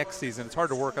like next season, it's hard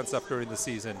to work on stuff during the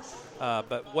season,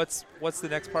 but what's the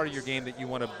next part of your game that you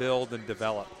want to build and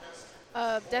develop?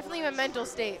 Definitely my mental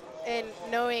state, and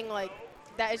knowing like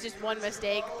that is just one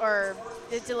mistake, or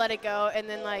just to let it go, and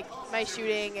then like my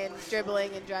shooting and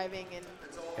dribbling and driving and.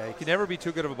 Yeah, you can never be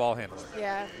too good of a ball handler.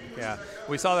 Yeah. Yeah,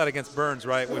 we saw that against Burns,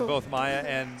 right? When both Maya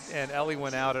and Ellie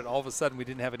went out, and all of a sudden we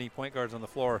didn't have any point guards on the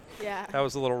floor. Yeah. That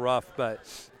was a little rough, but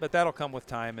that'll come with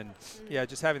time, and yeah,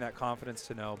 just having that confidence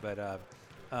to know. But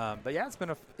yeah,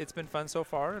 it's been fun so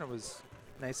far, and it was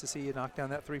nice to see you knock down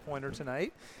that 3-pointer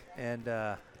tonight, and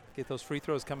get those free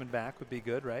throws coming back would be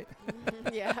good, right?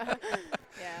 Yeah.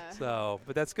 Yeah. So,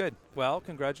 but that's good. Well,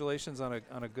 congratulations on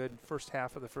a good first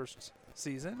half of the first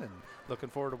season, and looking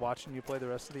forward to watching you play the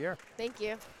rest of the year. Thank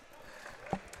you.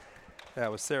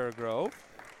 That was Sarah Grove,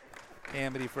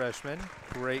 Amity freshman,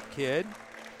 great kid.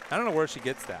 I don't know where she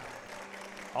gets that.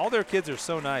 All their kids are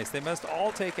so nice. They must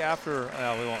all take after.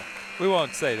 We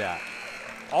won't say that.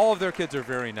 All of their kids are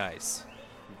very nice.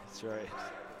 That's right.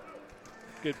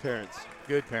 Good parents.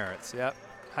 Good parents. Yep.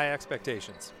 High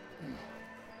expectations.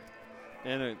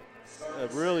 And a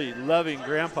really loving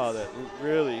grandpa that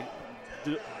really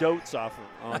dotes off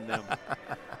on them.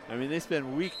 I mean, they spend a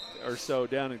week or so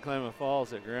down in Klamath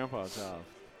Falls at Grandpa's house.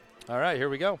 All right, here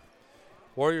we go.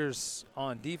 Warriors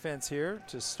on defense here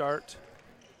to start.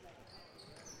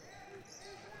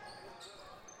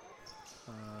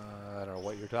 I don't know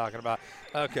what you're talking about.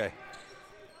 Okay.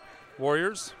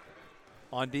 Warriors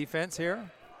on defense here.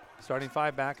 Starting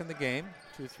 5 back in the game.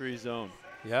 2-3 zone.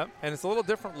 Yep, and it's a little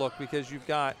different look because you've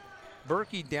got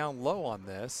Berkey down low on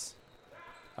this.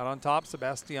 Out on top,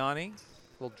 Sebastiani.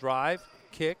 Little drive,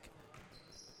 kick.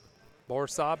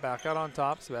 Borsa back out on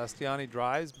top. Sebastiani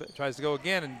drives, but tries to go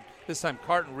again, and this time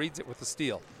Carton reads it with the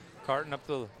steal. Carton up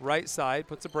the right side,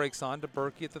 puts the brakes on to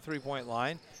Berkey at the 3-point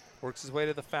line. Works his way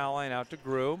to the foul line, out to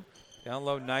Groom. Down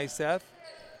low, Niceth.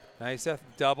 Niceth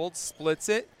doubled, splits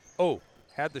it. Oh,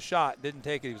 had the shot, didn't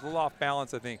take it. He was a little off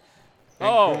balance, I think.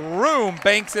 And Groom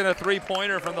banks in a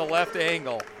 3-pointer from the left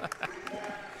angle.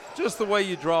 Just the way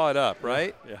you draw it up,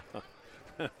 right?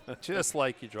 Yeah. Just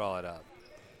like you draw it up.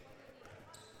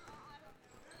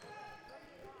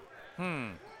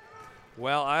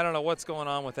 Well, I don't know what's going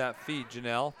on with that feed,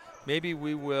 Janelle. Maybe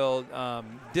we will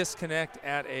disconnect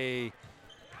at a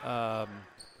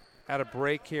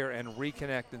break here and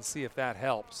reconnect and see if that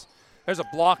helps. There's a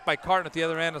block by Carton at the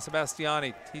other end of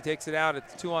Sebastiani. He takes it out.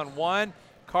 It's 2-on-1.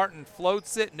 Carton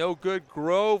floats it. No good.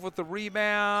 Grove with the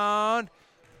rebound.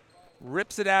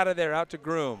 Rips it out of there. Out to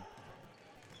Groom.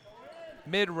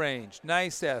 Mid-range.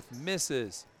 Niceth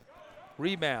misses.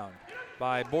 Rebound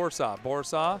by Borsa.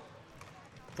 Borsa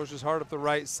pushes hard up the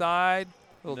right side.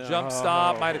 Little jump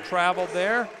stop. Might have traveled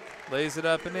there. Lays it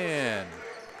up and in.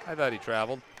 I thought he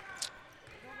traveled.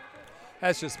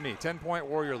 That's just me. 10-point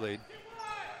Warrior lead.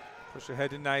 Push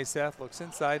ahead to Niceth. Looks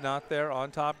inside. Not there.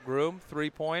 On top, Groom.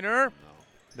 3-pointer.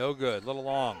 No good. Little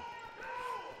long.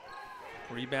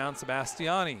 Rebound,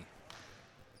 Sebastiani.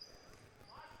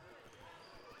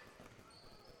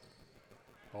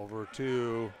 Over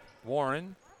to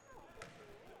Warren.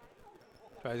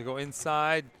 Tries to go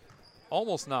inside.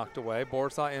 Almost knocked away.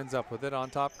 Borsa ends up with it. On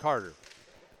top, Carter.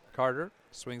 Carter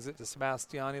swings it to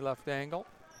Sebastiani, left angle.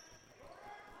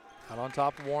 Out on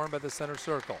top, Warren by the center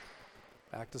circle.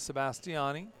 Back to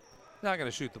Sebastiani. Not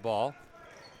going to shoot the ball.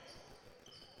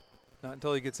 Not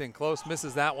until he gets in close.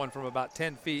 Misses that one from about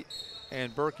 10 feet.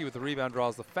 And Berkey with the rebound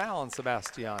draws the foul on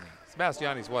Sebastiani.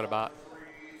 Sebastiani's what, about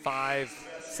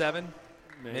 5'7",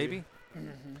 maybe.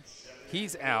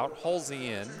 He's out. Halsey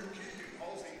in.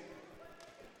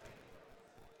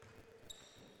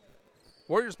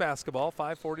 Warriors basketball,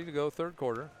 5:40 to go, third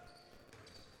quarter.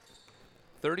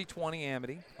 30-20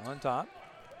 Amity on top.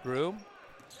 Groom.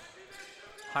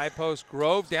 High post,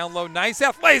 Grove, down low,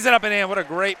 Niceth lays it up and in. What a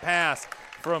great pass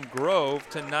from Grove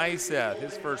to Niceth,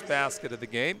 his first basket of the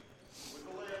game.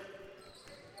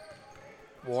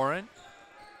 Warren,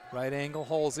 right angle,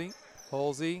 Halsey.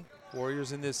 Halsey,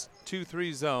 Warriors in this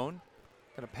 2-3 zone.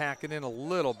 Gonna pack it in a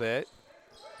little bit.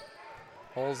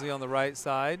 Halsey on the right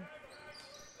side.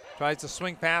 Tries to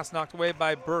swing pass, knocked away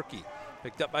by Berkey.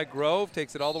 Picked up by Grove,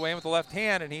 takes it all the way in with the left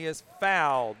hand, and he is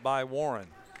fouled by Warren.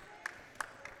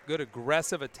 Good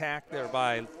aggressive attack there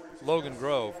by Logan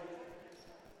Grove.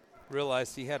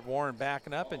 Realized he had Warren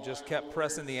backing up and just kept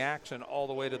pressing the action all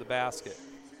the way to the basket.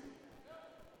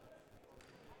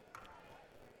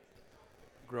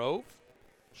 Grove,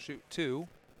 shoot 2.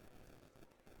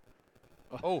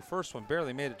 Oh, first one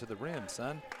barely made it to the rim,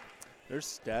 son. There's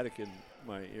static in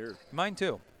my ear. Mine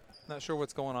too. Not sure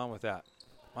what's going on with that.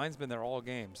 Mine's been there all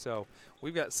game, so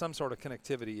we've got some sort of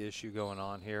connectivity issue going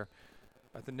on here.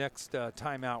 At the next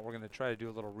timeout, we're going to try to do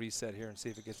a little reset here and see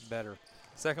if it gets better.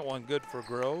 Second one good for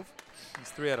Grove. He's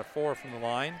 3 out of 4 from the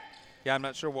line. Yeah, I'm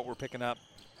not sure what we're picking up,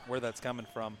 where that's coming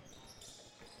from.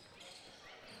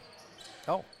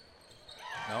 Oh,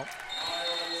 no.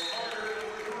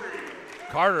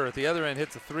 Carter at the other end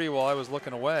hits a 3 while I was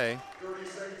looking away.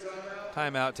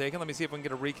 Timeout taken. Let me see if we can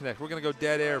get a reconnect. We're going to go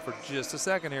dead air for just a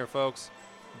second here, folks.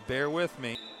 Bear with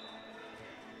me.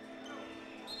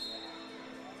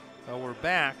 Well, we're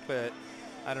back, but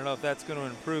I don't know if that's going to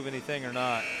improve anything or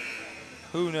not.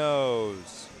 Who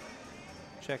knows?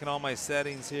 Checking all my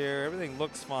settings here. Everything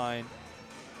looks fine.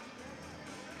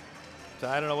 So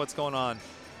I don't know what's going on.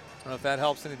 I don't know if that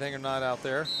helps anything or not out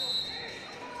there.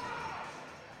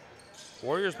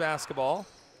 Warriors basketball.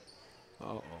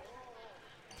 Uh-oh.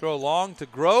 Throw long to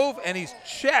Grove, and he's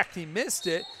checked. He missed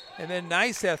it, and then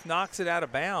Niceth knocks it out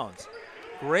of bounds.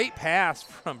 Great pass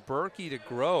from Berkey to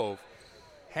Grove.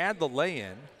 Had the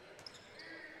lay-in.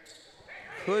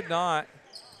 Could not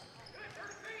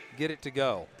get it to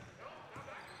go.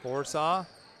 Borsaw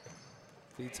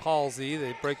feeds Halsey.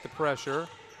 They break the pressure.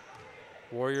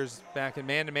 Warriors back in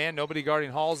man-to-man. Nobody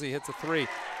guarding Halsey. Hits a 3.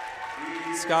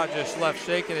 Scott just left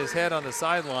shaking his head on the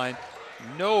sideline.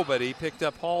 Nobody picked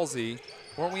up Halsey.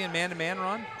 Weren't we in man-to-man,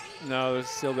 Ron? No, there's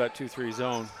still that 2-3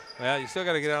 zone. Well, you still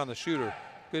got to get out on the shooter.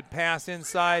 Good pass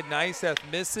inside. Niceth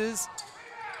misses.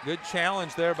 Good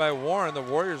challenge there by Warren. The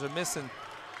Warriors are missing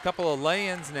a couple of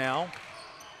lay-ins now.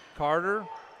 Carter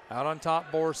out on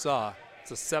top, Borsaw. It's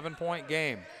a 7-point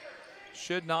game.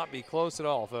 Should not be close at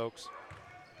all, folks.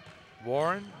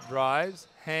 Warren drives,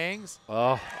 hangs,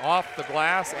 off the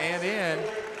glass and in.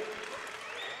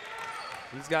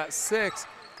 He's got 6.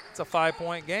 It's a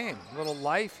 5-point game. A little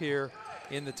life here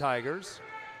in the Tigers.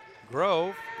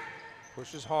 Grove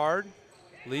pushes hard,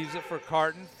 leaves it for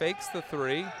Carton, fakes the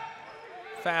 3.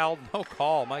 Fouled, no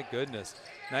call, my goodness.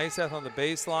 Niceth on the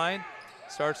baseline,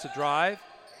 starts to drive,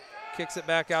 kicks it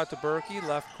back out to Berkey,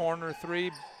 left corner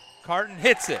 3. Carton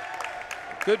hits it.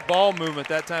 Good ball movement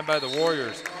that time by the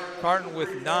Warriors. Carton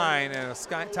with 9 and a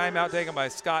timeout taken by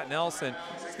Scott Nelson.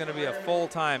 It's going to be a full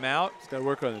timeout. He's got to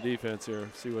work on the defense here,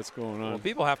 see what's going on. Well,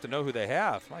 people have to know who they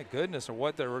have. My goodness, or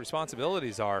what their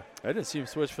responsibilities are. I didn't see him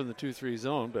switch from the 2-3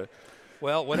 zone, but.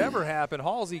 Well, whatever happened,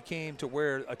 Halsey came to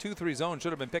where a 2-3 zone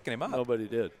should have been picking him up. Nobody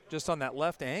did. Just on that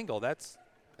left angle. That's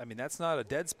not a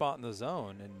dead spot in the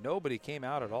zone, and nobody came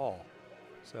out at all.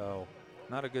 So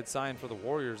not a good sign for the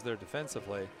Warriors there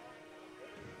defensively.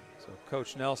 So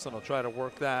Coach Nelson will try to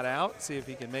work that out, see if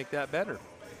he can make that better.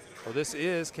 Well, this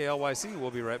is KLYC. We'll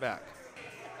be right back.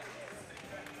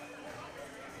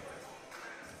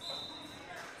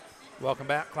 Welcome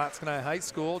back, Clatskanie High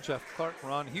School. Jeff Clark,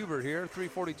 Ron Huber here.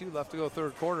 3:42 left to go,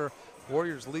 third quarter.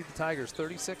 Warriors lead the Tigers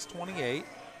 36-28,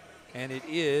 and it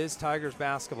is Tigers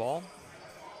basketball.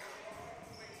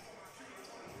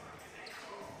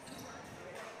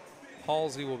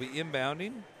 Halsey will be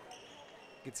inbounding.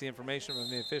 Gets the information from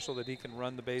the official that he can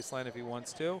run the baseline if he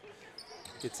wants to.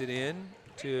 Gets it in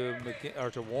to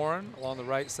Warren along the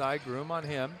right side. Groom on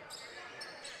him.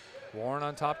 Warren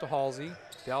on top to Halsey.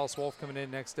 Dallas Wolf coming in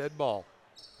next, dead ball.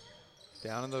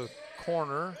 Down in the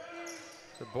corner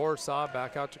to Borsaw,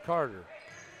 back out to Carter.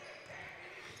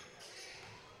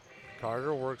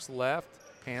 Carter works left,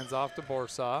 hands off to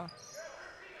Borsaw.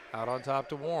 Out on top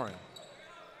to Warren.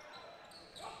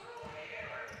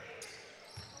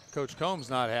 Coach Combs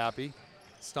not happy,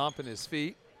 stomping his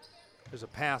feet. There's a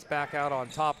pass back out on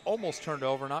top, almost turned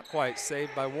over, not quite,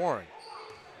 saved by Warren.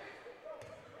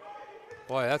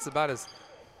 Boy, that's about as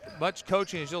much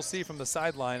coaching as you'll see from the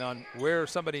sideline on where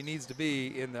somebody needs to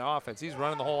be in the offense. He's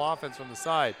running the whole offense from the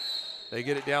side. They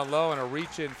get it down low, and a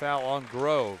reach-in foul on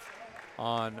Grove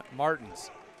on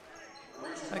Martins.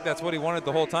 I think that's what he wanted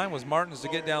the whole time, was Martins to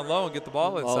get down low and get the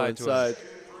ball inside to him.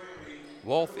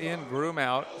 Wolf in, Groom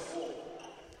out.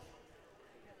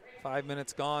 5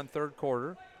 minutes gone, third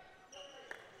quarter.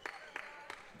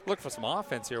 Look for some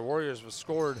offense here. Warriors have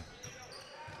scored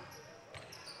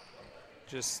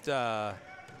just, 9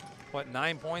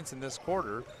 points in this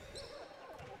quarter.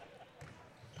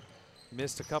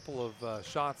 Missed a couple of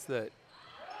shots that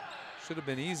should have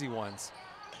been easy ones.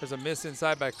 There's a miss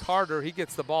inside by Carter. He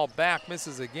gets the ball back,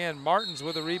 misses again. Martins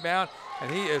with a rebound, and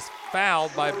he is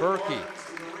fouled by Berkey.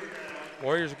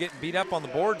 Warriors are getting beat up on the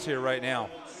boards here right now.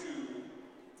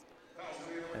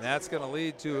 And that's going to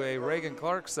lead to a Reagan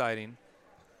Clark sighting.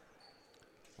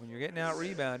 When you're getting out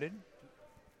rebounded,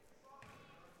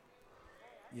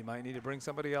 you might need to bring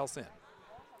somebody else in.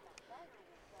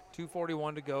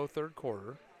 2:41 to go, third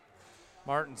quarter.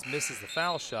 Martins misses the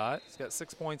foul shot. He's got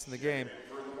 6 points in the game.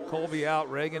 Colby out,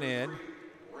 Reagan in.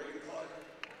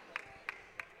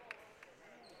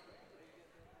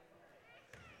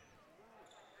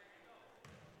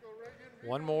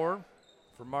 One more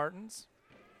for Martins.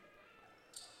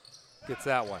 Gets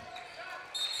that one.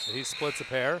 So he splits a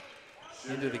pair.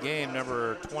 Into the game,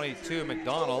 number 22,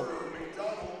 McDonald,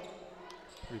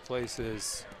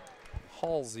 replaces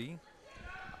Halsey.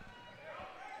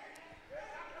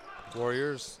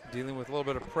 Warriors dealing with a little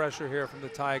bit of pressure here from the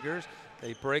Tigers.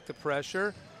 They break the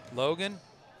pressure. Logan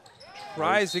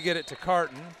tries to get it to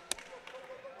Carton.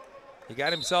 He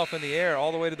got himself in the air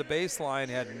all the way to the baseline,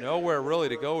 had nowhere really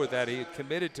to go with that. He had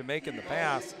committed to making the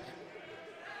pass.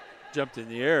 Jumped in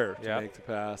the air to make the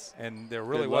pass. And there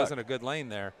really wasn't a good lane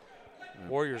there.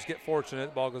 Warriors get fortunate.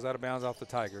 The ball goes out of bounds off the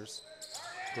Tigers.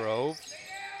 Grove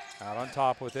out on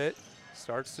top with it.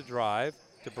 Starts to drive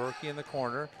to Berkey in the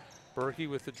corner. Berkey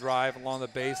with the drive along the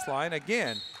baseline.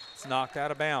 Again, it's knocked out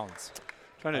of bounds.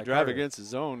 Trying to drive against the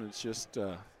zone, it's just,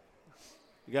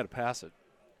 you got to pass it.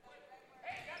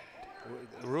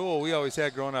 The rule we always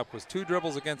had growing up was 2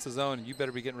 dribbles against the zone, and you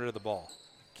better be getting rid of the ball.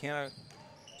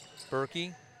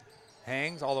 Berkey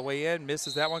hangs all the way in,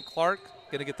 misses that one. Clark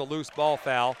going to get the loose ball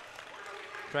foul.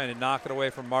 Trying to knock it away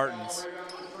from Martins.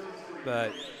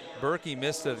 But Berkey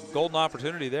missed a golden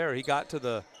opportunity there. He got to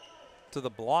the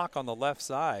block on the left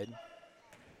side.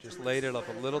 Just laid it up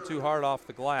a little too hard off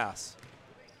the glass.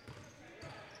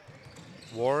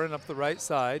 Warren up the right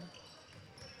side.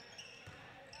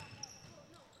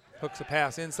 Hooks a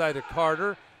pass inside to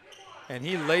Carter, and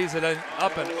he lays it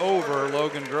up and over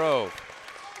Logan Grove.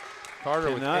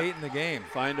 Carter with 8 in the game.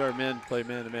 Find our men, play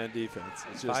man-to-man defense.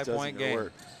 It just 5-point game.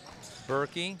 Work.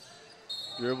 Berkey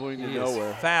dribbling to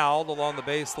nowhere. Fouled along the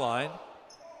baseline.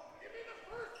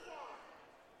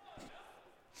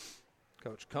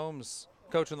 Coach Combs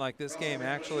coaching like this game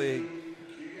actually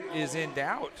is in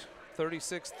doubt.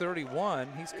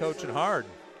 36-31. He's coaching hard.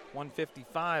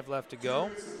 1:55 left to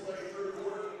go.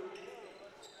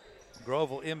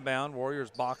 Grove will inbound. Warriors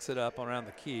box it up around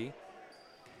the key.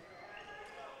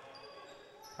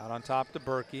 Out on top to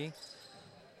Berkey.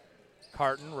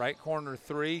 Carton, right corner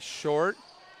 3, short.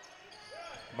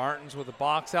 Martins with the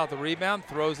box out, the rebound,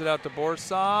 throws it out to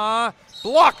Borsaw.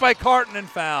 Blocked by Carton and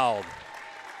fouled.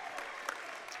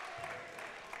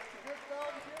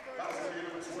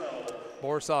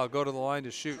 Borsaw will go to the line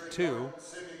to shoot 2.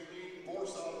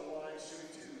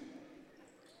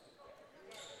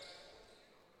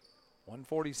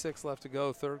 .146 left to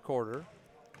go, third quarter.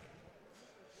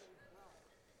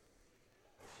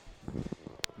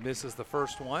 Misses the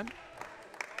first one.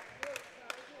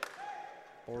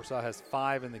 Borsaw has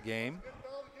 5 in the game.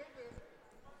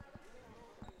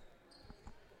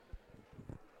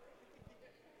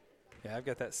 Yeah, I've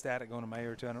got that static going in my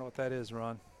ear too. I don't know what that is,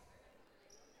 Ron.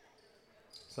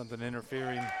 Something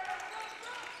interfering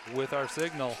with our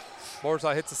signal.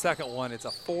 Borsaw hits the second one. It's a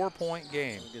 4-point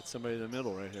game. Get somebody in the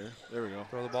middle right here. There we go.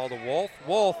 Throw the ball to Wolf.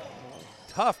 Wolf,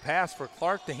 tough pass for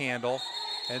Clark to handle.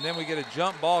 And then we get a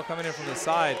jump ball coming in from the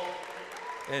side.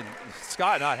 And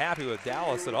Scott not happy with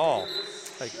Dallas at all.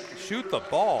 Like, shoot the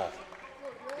ball.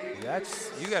 You got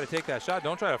to take that shot.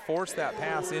 Don't try to force that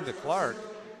pass into Clark.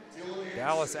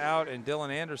 Dallas out and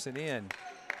Dylan Anderson in.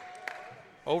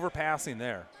 Overpassing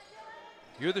there.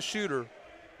 You're the shooter.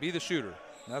 Be the shooter.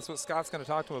 And that's what Scott's going to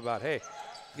talk to him about. Hey,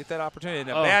 get that opportunity. And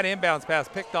a bad inbounds pass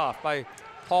picked off by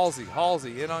Halsey.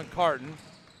 Halsey in on Carton.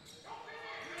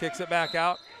 Kicks it back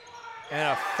out. And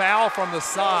a foul from the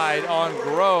side on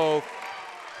Grove.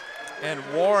 And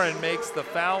Warren makes the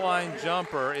foul line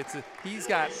jumper. He's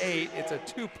got 8. It's a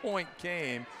 2-point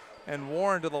game. and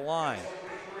Warren to the line.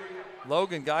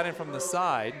 Logan got in from the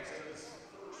side.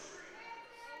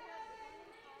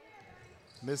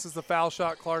 Misses the foul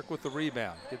shot. Clark with the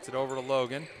rebound. Gets it over to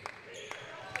Logan.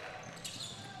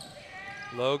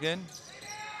 Logan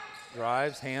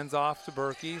drives, hands off to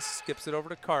Berkey, skips it over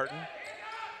to Carton.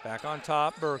 Back on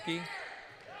top, Berkey.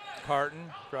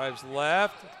 Carton drives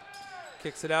left,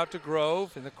 kicks it out to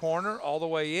Grove in the corner, all the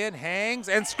way in, hangs,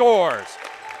 and scores.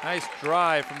 Nice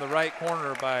drive from the right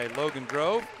corner by Logan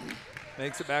Grove.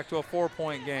 Makes it back to a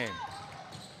 4-point game.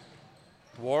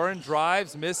 Warren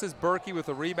drives, misses. Berkey with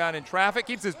a rebound in traffic,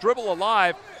 keeps his dribble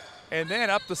alive, and then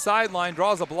up the sideline,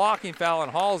 draws a blocking foul on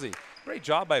Halsey. Great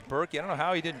job by Berkey. I don't know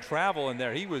how he didn't travel in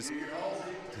there. He was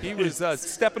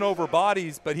stepping over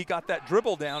bodies, but he got that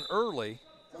dribble down early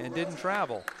and didn't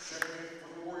travel.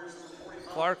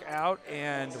 Clark out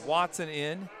and Watson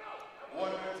in.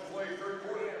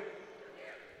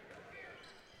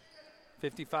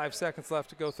 55 seconds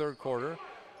left to go third quarter.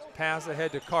 Pass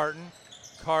ahead to Carton.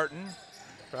 Carton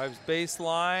drives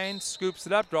baseline, scoops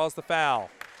it up, draws the foul.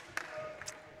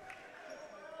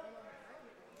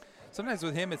 Sometimes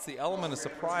with him, it's the element of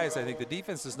surprise. I think the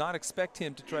defense does not expect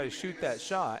him to try to shoot that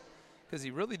shot because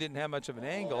he really didn't have much of an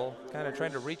angle, kind of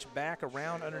trying to reach back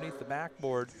around underneath the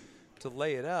backboard to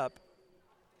lay it up,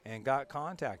 and got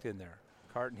contact in there.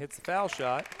 Carton hits the foul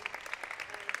shot.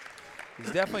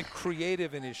 He's definitely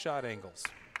creative in his shot angles.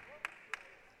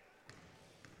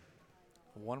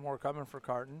 One more coming for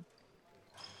Carton.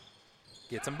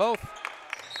 Gets them both.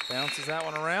 Bounces that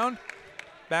one around.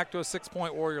 Back to a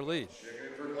 6-point Warrior lead.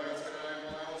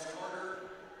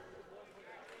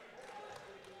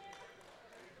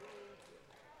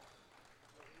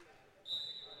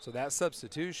 So that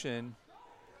substitution,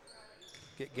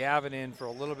 get Gavin in for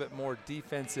a little bit more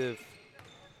defensive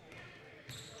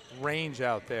range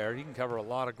out there. He can cover a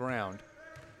lot of ground.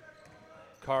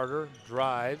 Carter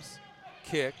drives,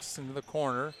 kicks into the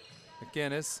corner.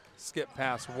 McInnes, skip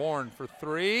past Warren for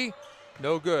three.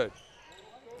 No good.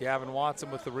 Gavin Watson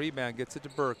with the rebound, gets it to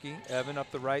Berkey. Evan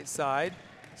up the right side,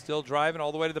 still driving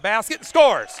all the way to the basket and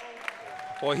scores.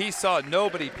 Boy, he saw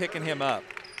nobody picking him up.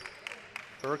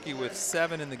 Berkey with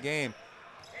 7 in the game.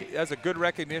 That's a good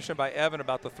recognition by Evan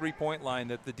about the three-point line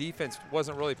that the defense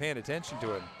wasn't really paying attention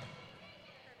to him.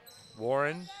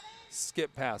 Warren,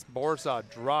 skip pass.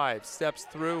 Borzad drives, steps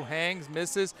through, hangs,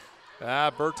 misses.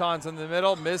 Bertons in the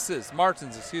middle, misses.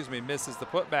 Martins, misses the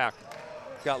putback.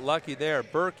 Got lucky there.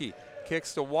 Berkey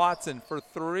kicks to Watson for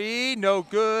three, no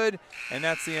good, and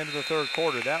that's the end of the third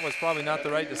quarter. That was probably not the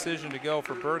right decision to go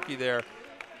for Berkey there.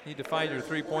 Need to find your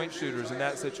three-point shooters in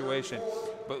that situation.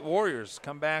 But Warriors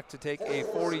come back to take a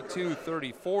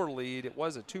 42-34 lead. It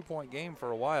was a 2-point game for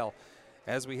a while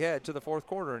as we head to the fourth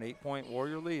quarter, an 8-point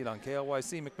Warrior lead on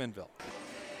KLYC McMinnville.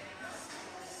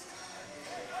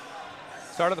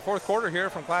 Start of the fourth quarter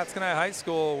here from Clatskanie High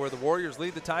School, where the Warriors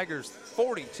lead the Tigers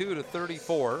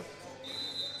 42-34.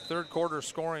 Third quarter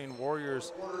scoring,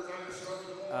 Warriors,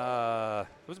 it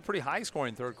was a pretty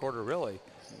high-scoring third quarter, really.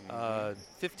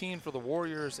 15 for the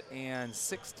Warriors and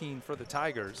 16 for the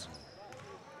Tigers.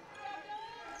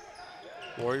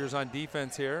 Warriors on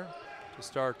defense here to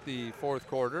start the fourth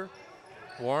quarter.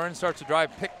 Warren starts to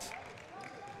drive, picked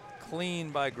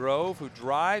clean by Grove, who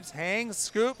drives, hangs,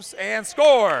 scoops, and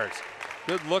scores.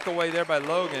 Good look away there by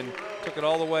Logan. Took it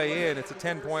all the way in. It's a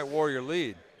 10-point Warrior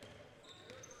lead.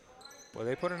 Well,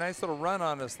 they put a nice little run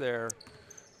on us there.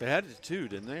 They had it to 2,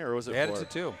 didn't they? Or was it 4? They had it to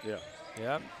 2. Yeah.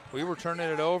 Yep. We were turning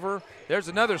it over. There's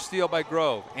another steal by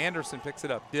Grove. Anderson picks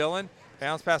it up. Dillon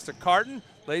bounce past to Carton.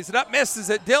 Lays it up, misses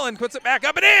it. Dillon puts it back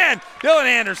up and in. Dylan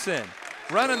Anderson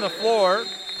running the floor,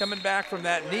 coming back from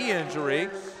that knee injury.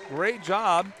 Great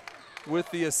job with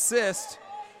the assist.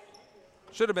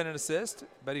 Should have been an assist,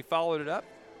 but he followed it up.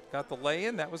 Got the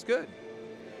lay-in. That was good.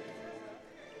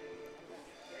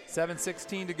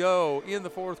 7:16 to go in the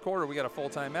fourth quarter. We got a full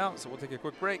timeout, so we'll take a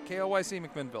quick break. KLYC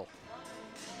McMinnville.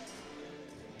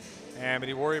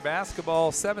 Amity Warrior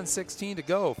basketball, 7:16 to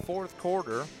go, fourth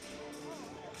quarter.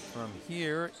 From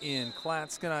here in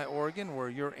Clatskanie, Oregon, where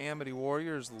your Amity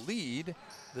Warriors lead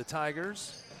the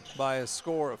Tigers by a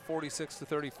score of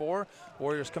 46-34.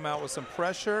 Warriors come out with some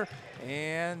pressure,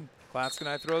 and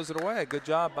Clatskanie throws it away. Good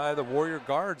job by the Warrior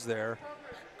guards there.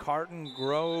 Carton,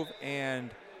 Grove,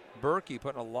 and Berkey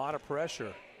putting a lot of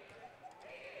pressure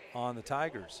on the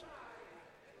Tigers.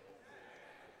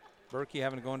 Berkey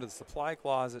having to go into the supply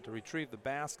closet to retrieve the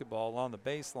basketball on the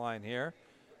baseline here.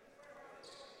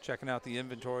 Checking out the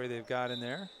inventory they've got in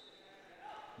there.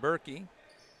 Berkey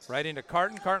right into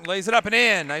Carton. Carton lays it up and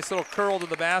in. Nice little curl to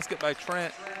the basket by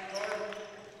Trent.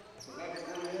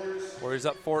 Warriors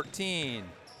up 14.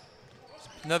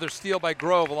 Another steal by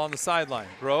Grove along the sideline.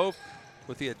 Grove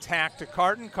with the attack to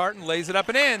Carton. Carton lays it up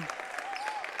and in.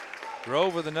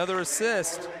 Grove with another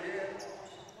assist.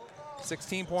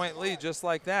 16-point lead just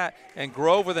like that. And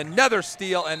Grove with another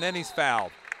steal, and then he's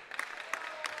fouled.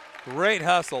 Great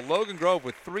hustle. Logan Grove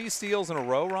with 3 steals in a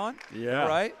row, Ron? Yeah.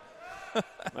 Right?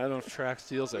 I don't track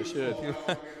steals. I should.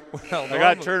 Well, I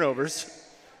got turnovers.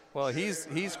 Well, he's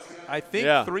I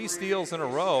think 3 steals in a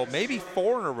row, maybe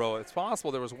 4 in a row. It's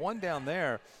possible. There was one down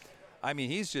there. I mean,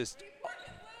 he's just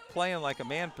playing like a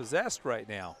man possessed right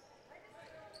now.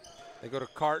 They go to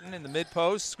Carton in the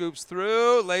mid-post, scoops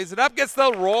through, lays it up, gets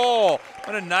the roll.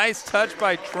 What a nice touch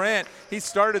by Trent. He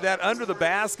started that under the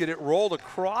basket. It rolled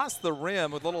across the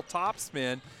rim with a little top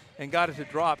spin and got it to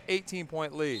drop.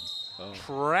 18-point lead. Oh.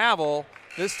 Travel.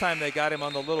 This time they got him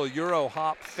on the little Euro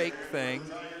hop fake thing.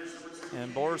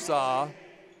 And Borsaw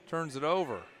turns it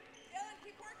over.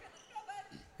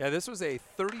 Yeah, this was a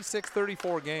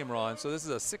 36-34 game, Ron. So this is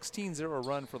a 16-0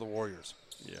 run for the Warriors.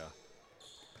 Yeah.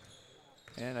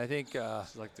 And I think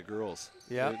it's like the girls.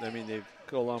 Yeah. I mean, they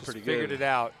go along pretty good. Figured it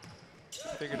out.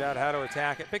 Figured out how to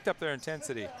attack it. Picked up their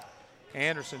intensity.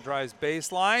 Anderson drives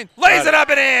baseline. Lays it up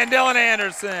and in. Dylan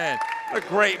Anderson. What a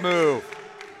great move.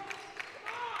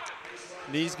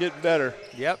 Knees getting better.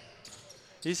 Yep.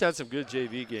 He's had some good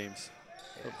JV games.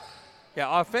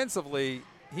 Yeah, offensively,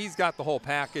 he's got the whole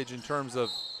package in terms of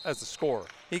as a scorer.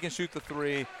 He can shoot the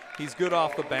 3. He's good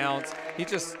off the bounce. He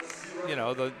just, you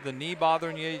know, the knee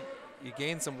bothering you, you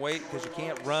gain some weight because you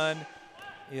can't run.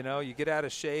 You know, you get out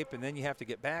of shape, and then you have to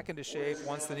get back into shape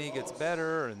once the knee gets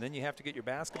better, and then you have to get your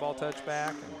basketball touch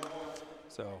back. And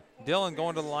so Dylan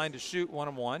going to the line to shoot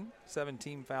 1-on-1.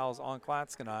 17 fouls on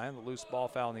Clatskanie, and the loose ball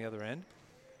foul on the other end.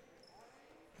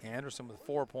 Anderson with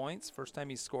 4 points. First time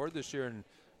he's scored this year in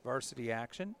varsity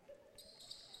action.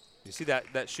 You see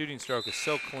that shooting stroke is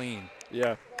so clean.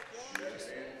 Yeah.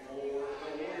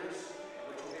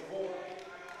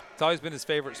 It's always been his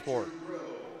favorite sport.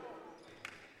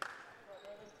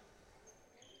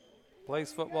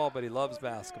 Plays football, but he loves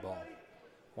basketball.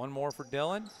 One more for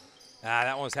Dylan.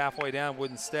 That one was halfway down,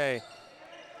 wouldn't stay.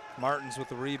 Martins with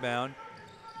the rebound.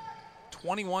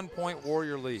 21-point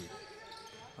Warrior lead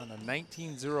on a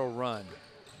 19-0 run.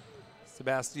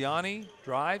 Sebastiani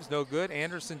drives, no good.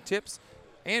 Anderson tips.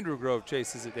 Andrew Grove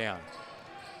chases it down.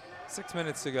 6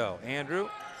 minutes to go. Andrew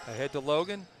ahead to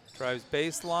Logan. Drives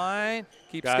baseline.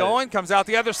 Keeps going. Comes out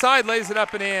the other side. Lays it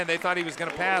up and in. They thought he was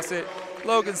going to pass it.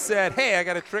 Logan said, hey, I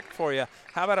got a trick for you.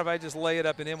 How about if I just lay it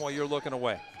up and in while you're looking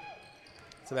away?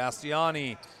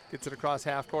 Sebastiani gets it across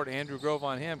half court. Andrew Grove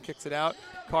on him. Kicks it out.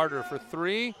 Carter for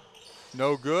 3.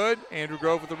 No good. Andrew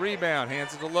Grove with the rebound.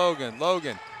 Hands it to Logan.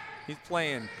 Logan, he's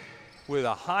playing with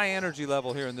a high energy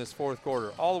level here in this fourth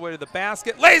quarter. All the way to the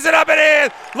basket. Lays it up and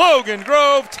in. Logan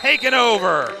Grove taking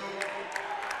over.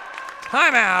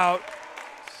 Timeout.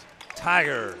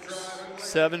 Tigers.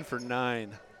 7 for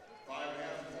 9.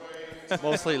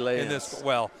 Mostly lay-ins. In this,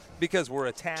 well, because we're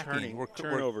attacking.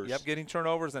 Turnovers. We're getting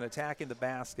turnovers and attacking the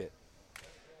basket.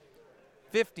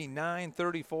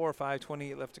 59-34,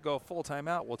 5:28 left to go. Full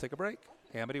timeout. We'll take a break.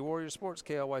 Amity Warriors Sports,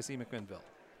 KLYC McMinnville.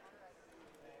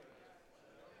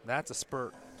 That's a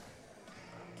spurt.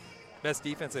 Best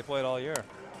defense they played all year.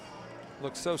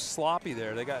 Looked so sloppy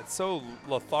there. They got so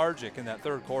lethargic in that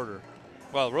third quarter.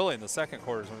 Well, really in the second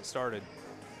quarter is when it started.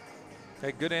 They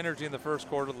had good energy in the first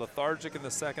quarter, lethargic in the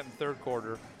second and third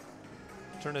quarter.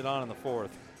 Turned it on in the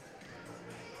fourth.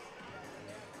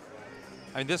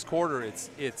 I mean, this quarter, it's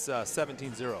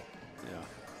 17-0.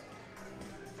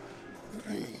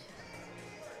 Yeah.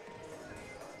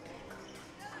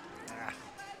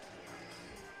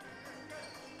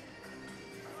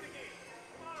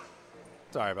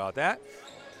 Sorry about that.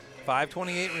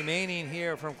 5:28 remaining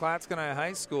here from Clatskanie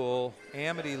High School.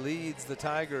 Amity leads the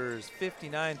Tigers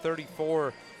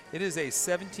 59-34. It is a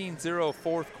 17-0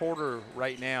 fourth quarter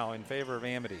right now in favor of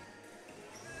Amity.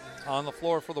 On the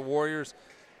floor for the Warriors,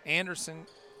 Anderson,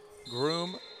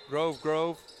 Groom,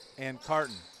 Grove, and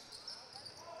Carton.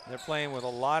 They're playing with a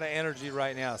lot of energy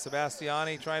right now.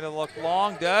 Sebastiani trying to look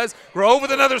long, does. Grove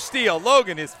with another steal.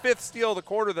 Logan, his 5th steal of the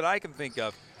quarter that I can think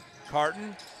of.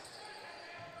 Carton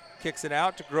kicks it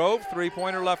out to Grove.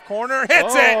 3-pointer left corner.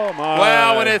 Hits it. My.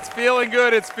 Wow, when it's feeling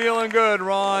good, it's feeling good,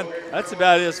 Ron. That's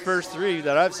about his first 3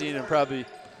 that I've seen in probably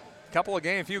few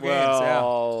games,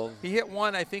 yeah. He hit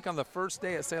one, I think, on the first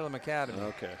day at Salem Academy.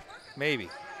 Okay. Maybe.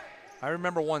 I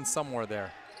remember one somewhere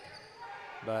there.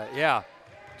 But, yeah,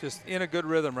 just in a good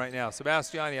rhythm right now.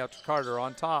 Sebastiani out to Carter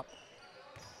on top.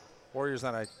 Warriors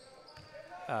on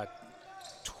a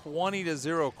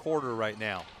 20-0 quarter right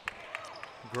now.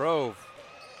 Grove.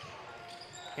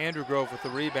 Andrew Grove with the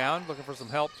rebound, looking for some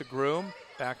help to Groom.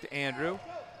 Back to Andrew.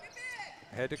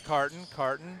 Head to Carton.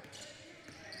 Carton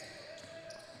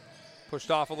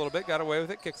pushed off a little bit, got away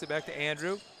with it, kicks it back to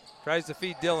Andrew. Tries to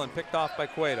feed Dylan, picked off by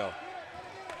Cueto.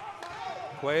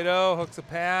 Cueto hooks a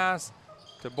pass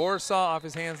to Borsaw, off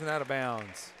his hands and out of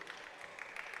bounds.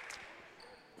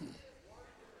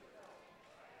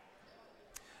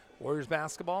 Warriors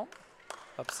basketball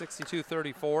up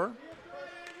 62-34.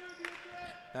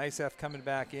 Nice F coming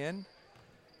back in.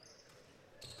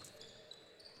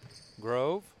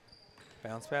 Grove,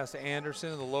 bounce pass to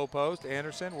Anderson in the low post.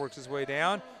 Anderson works his way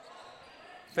down,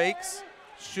 fakes,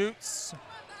 shoots,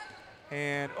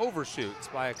 and overshoots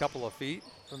by a couple of feet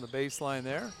from the baseline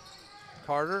there.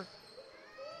 Carter,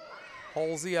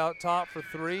 Halsey out top for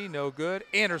three, no good.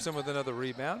 Anderson with another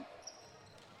rebound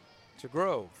to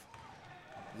Grove.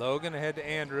 Logan ahead to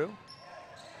Andrew.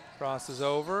 Crosses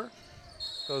over,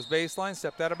 goes baseline,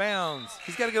 stepped out of bounds.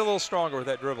 He's got to get a little stronger with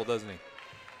that dribble, doesn't he?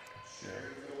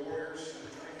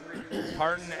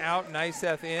 Carton out,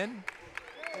 Niceth in.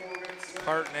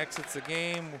 Carton exits the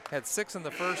game, had 6 in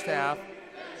the first half,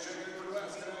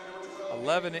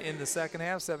 11 in the second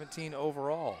half, 17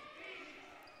 overall.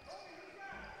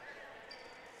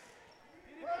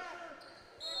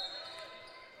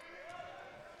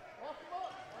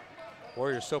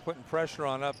 Warriors still putting pressure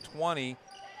on, up 20.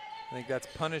 I think that's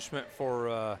punishment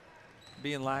for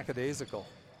being lackadaisical.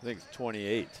 I think it's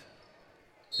 28.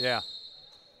 Yeah.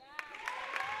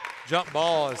 Jump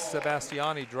ball as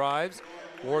Sebastiani drives.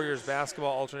 Warriors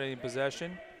basketball alternating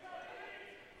possession.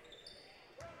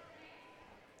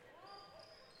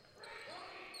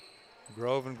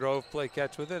 Grove and Grove play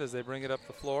catch with it as they bring it up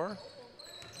the floor.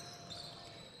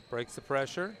 Breaks the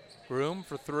pressure. Groom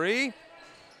for three.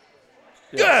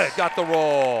 Yes. Good, got the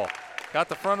roll. Got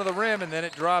the front of the rim, and then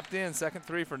it dropped in. Second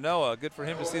three for Noah. Good for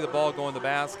him to see the ball go in the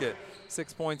basket.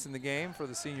 6 points in the game for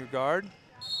the senior guard.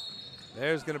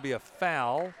 There's going to be a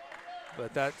foul,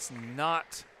 but that's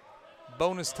not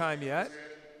bonus time yet.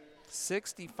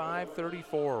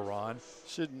 65-34, Ron.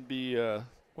 Shouldn't be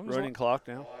running clock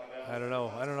now. I don't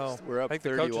know. We're up I think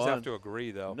 31. the coaches have to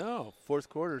agree, though. No, fourth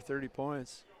quarter, 30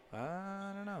 points.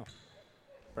 I don't know.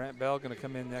 Brant Bell going to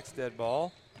come in next dead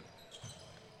ball.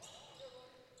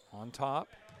 On top.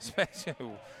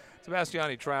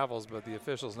 Sebastiani travels, but the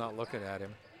official's not looking at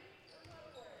him.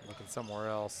 Looking somewhere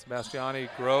else. Sebastiani,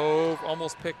 Grove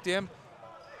almost picked him.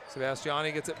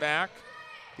 Sebastiani gets it back.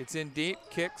 Gets in deep,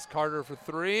 kicks. Carter for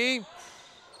three.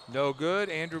 No good.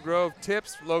 Andrew Grove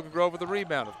tips. Logan Grove with the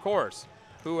rebound, of course.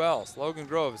 Who else? Logan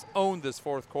Grove has owned this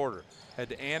fourth quarter. Head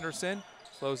to Anderson.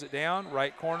 Slows it down.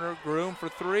 Right corner, Groom for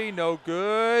three. No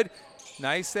good.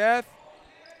 Nice, Seth.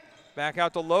 Back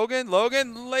out to Logan.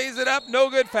 Logan lays it up. No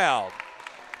good, foul.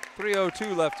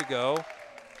 3:02 left to go.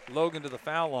 Logan to the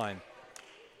foul line.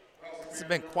 This has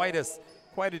been quite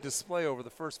a display over the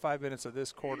first 5 minutes of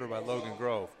this quarter by Logan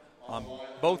Grove on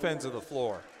both ends of the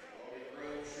floor.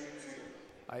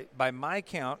 By my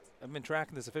count, I've been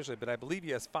tracking this officially, but I believe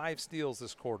he has 5 steals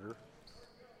this quarter,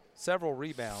 several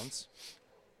rebounds,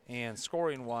 and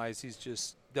scoring-wise, he's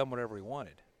just done whatever he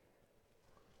wanted.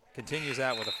 Continues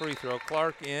that with a free throw.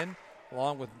 Clark in,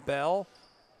 along with Bell.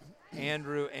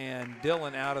 Andrew and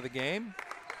Dylan out of the game.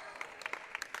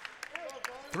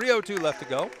 3:02 left to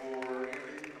go.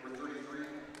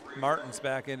 Martin's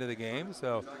back into the game,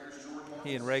 so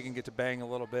he and Reagan get to bang a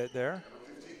little bit there.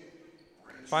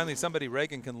 Finally, somebody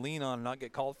Reagan can lean on and not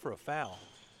get called for a foul.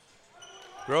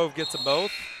 Grove gets them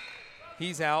both.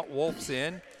 He's out, Wolf's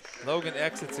in. Logan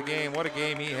exits the game. What a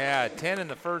game he had. 10 in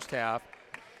the first half.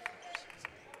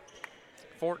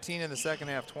 14 in the second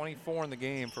half, 24 in the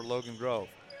game for Logan Grove.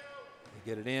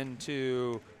 They get it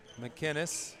into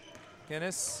McInnes.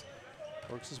 McInnes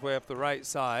works his way up the right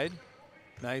side.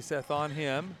 Niceth on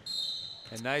him.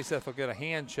 And Niceth will get a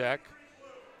hand check.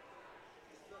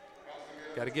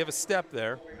 Got to give a step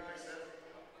there.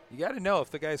 You got to know if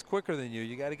the guy's quicker than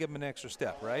you got to give him an extra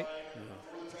step, right? Yeah.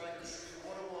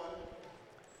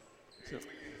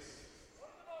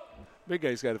 Big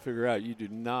guy's got to figure out you do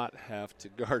not have to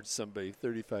guard somebody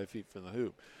 35 feet from the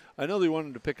hoop. I know they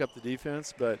wanted to pick up the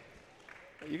defense, but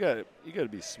you got to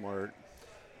be smart.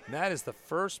 And that is the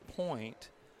first point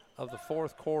of the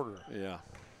fourth quarter. Yeah.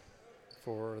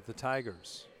 For the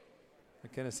Tigers.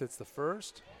 McInnes hits the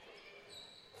first,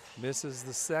 misses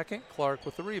the second. Clark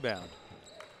with the rebound.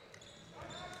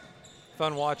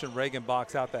 Fun watching Reagan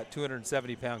box out that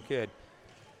 270-pound kid.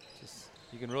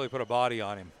 You can really put a body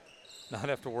on him. Not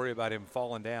have to worry about him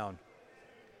falling down.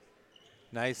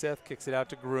 Niceth kicks it out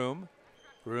to Groom.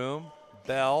 Groom,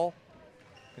 Bell,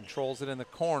 controls it in the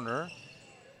corner.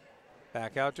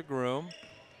 Back out to Groom.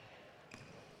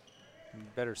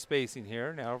 Better spacing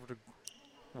here. Now over to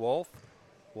Wolf.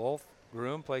 Wolf,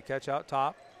 Groom, play catch out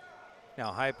top.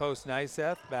 Now high post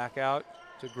Niceth, back out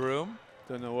to Groom.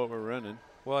 Don't know what we're running.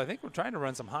 Well, I think we're trying to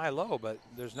run some high-low, but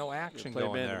there's no action Play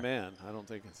going man there. to man. I don't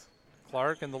think it's.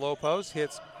 Clark in the low post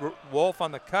hits Wolf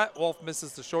on the cut. Wolf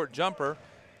misses the short jumper.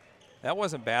 That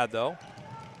wasn't bad, though.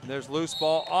 And there's loose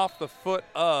ball off the foot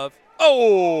of,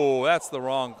 oh, that's the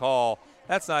wrong call.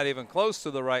 That's not even close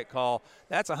to the right call.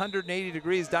 That's 180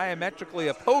 degrees diametrically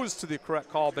opposed to the correct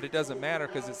call, but it doesn't matter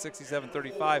because it's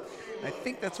 67-35. I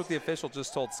think that's what the official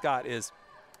just told Scott is,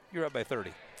 you're up by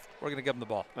 30. We're going to give him the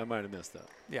ball. I might have missed that.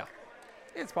 Yeah.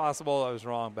 It's possible I was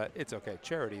wrong, but it's okay.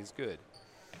 Charity is good.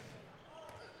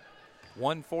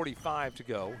 1:45 to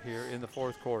go here in the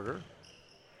fourth quarter.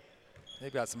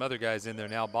 They've got some other guys in there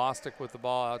now. Bostic with the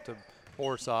ball out to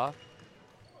Warsaw.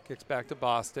 Kicks back to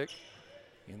Bostic.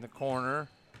 In the corner.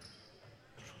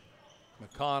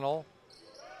 McConnell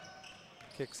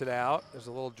kicks it out. There's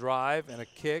a little drive and a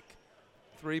kick.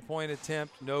 Three-point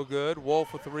attempt, no good.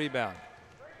 Wolf with the rebound.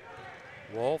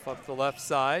 Wolf up the left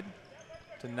side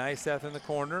to Niceth in the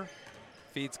corner.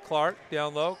 Feeds Clark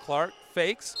down low. Clark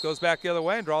fakes, goes back the other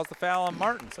way and draws the foul on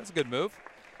Martins. That's a good move.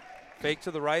 Fake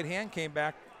to the right hand, came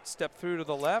back, stepped through to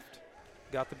the left,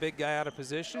 got the big guy out of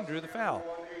position, drew the foul.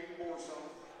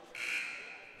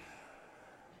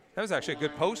 That was actually a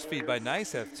good post feed by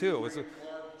Niceth, too. It was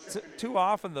too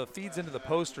often the feeds into the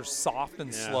post are soft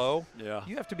and slow. Yeah.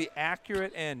 You have to be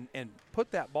accurate and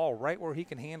put that ball right where he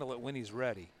can handle it when he's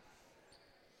ready.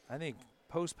 I think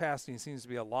post passing seems to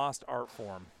be a lost art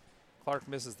form. Clark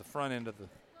misses the front end of the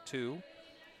two.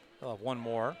 They'll have one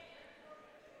more.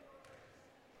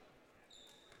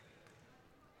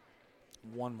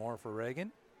 One more for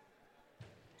Reagan.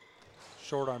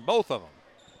 Short on both of them.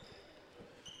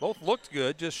 Both looked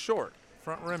good, just short.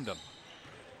 Front rimmed them.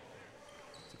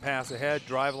 It's a pass ahead,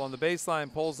 drive along the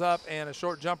baseline, pulls up, and a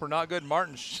short jumper, not good.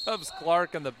 Martin shoves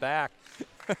Clark in the back.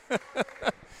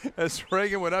 As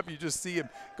Reagan went up, you just see him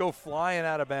go flying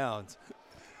out of bounds.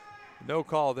 No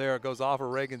call there. It goes off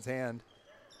of Reagan's hand.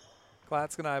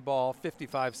 Clatskanie ball,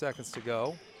 55 seconds to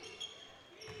go.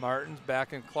 Martin's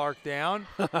backing Clark down.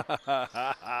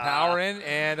 Power in,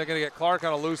 and they're going to get Clark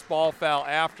on a loose ball foul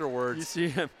afterwards. You see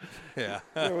him. Yeah.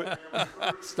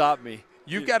 Stop me.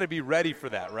 You've got to be ready for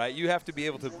that, right? You have to be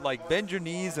able to, like, bend your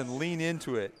knees and lean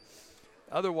into it.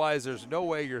 Otherwise, there's no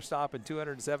way you're stopping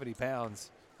 270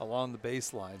 pounds along the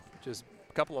baseline. Just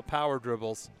a couple of power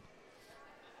dribbles.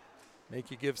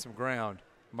 Make you give some ground.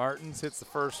 Martins hits the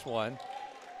first one.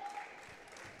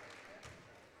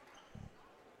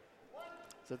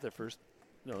 Is that their first?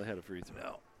 No, they had a free throw.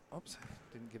 No. Oops.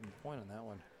 Didn't give him a point on that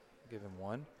one. Give him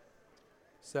one.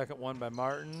 Second one by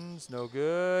Martins. No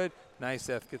good.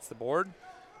 Niceth gets the board.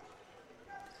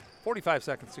 45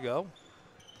 seconds to go.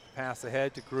 Pass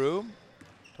ahead to Groom.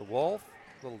 To Wolf.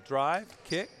 Little drive.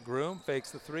 Kick. Groom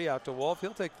fakes the three out to Wolf.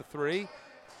 He'll take the three.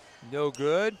 No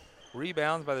good.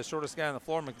 Rebounds by the shortest guy on the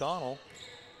floor, McDonald.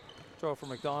 Throw for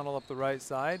McDonald up the right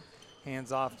side.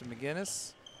 Hands off to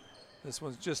McGinnis. This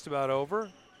one's just about over.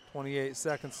 28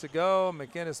 seconds to go.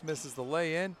 McGinnis misses the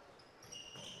lay-in.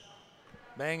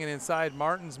 Banging inside.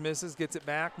 Martins misses. Gets it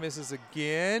back. Misses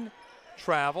again.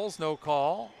 Travels. No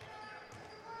call.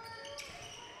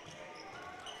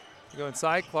 Go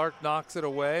inside. Clark knocks it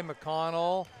away.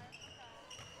 McConnell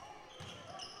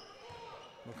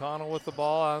with the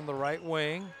ball on the right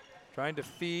wing. Trying to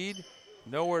feed.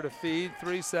 Nowhere to feed.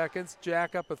 3 seconds.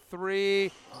 Jack up a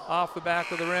three. Off the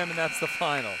back of the rim, and that's the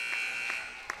final.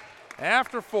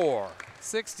 After 4,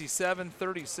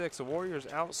 67-36. The Warriors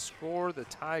outscore the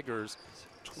Tigers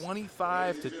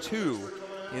 25-2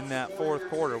 in that fourth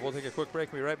quarter. We'll take a quick break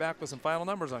and be right back with some final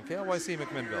numbers on KLYC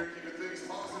McMinnville.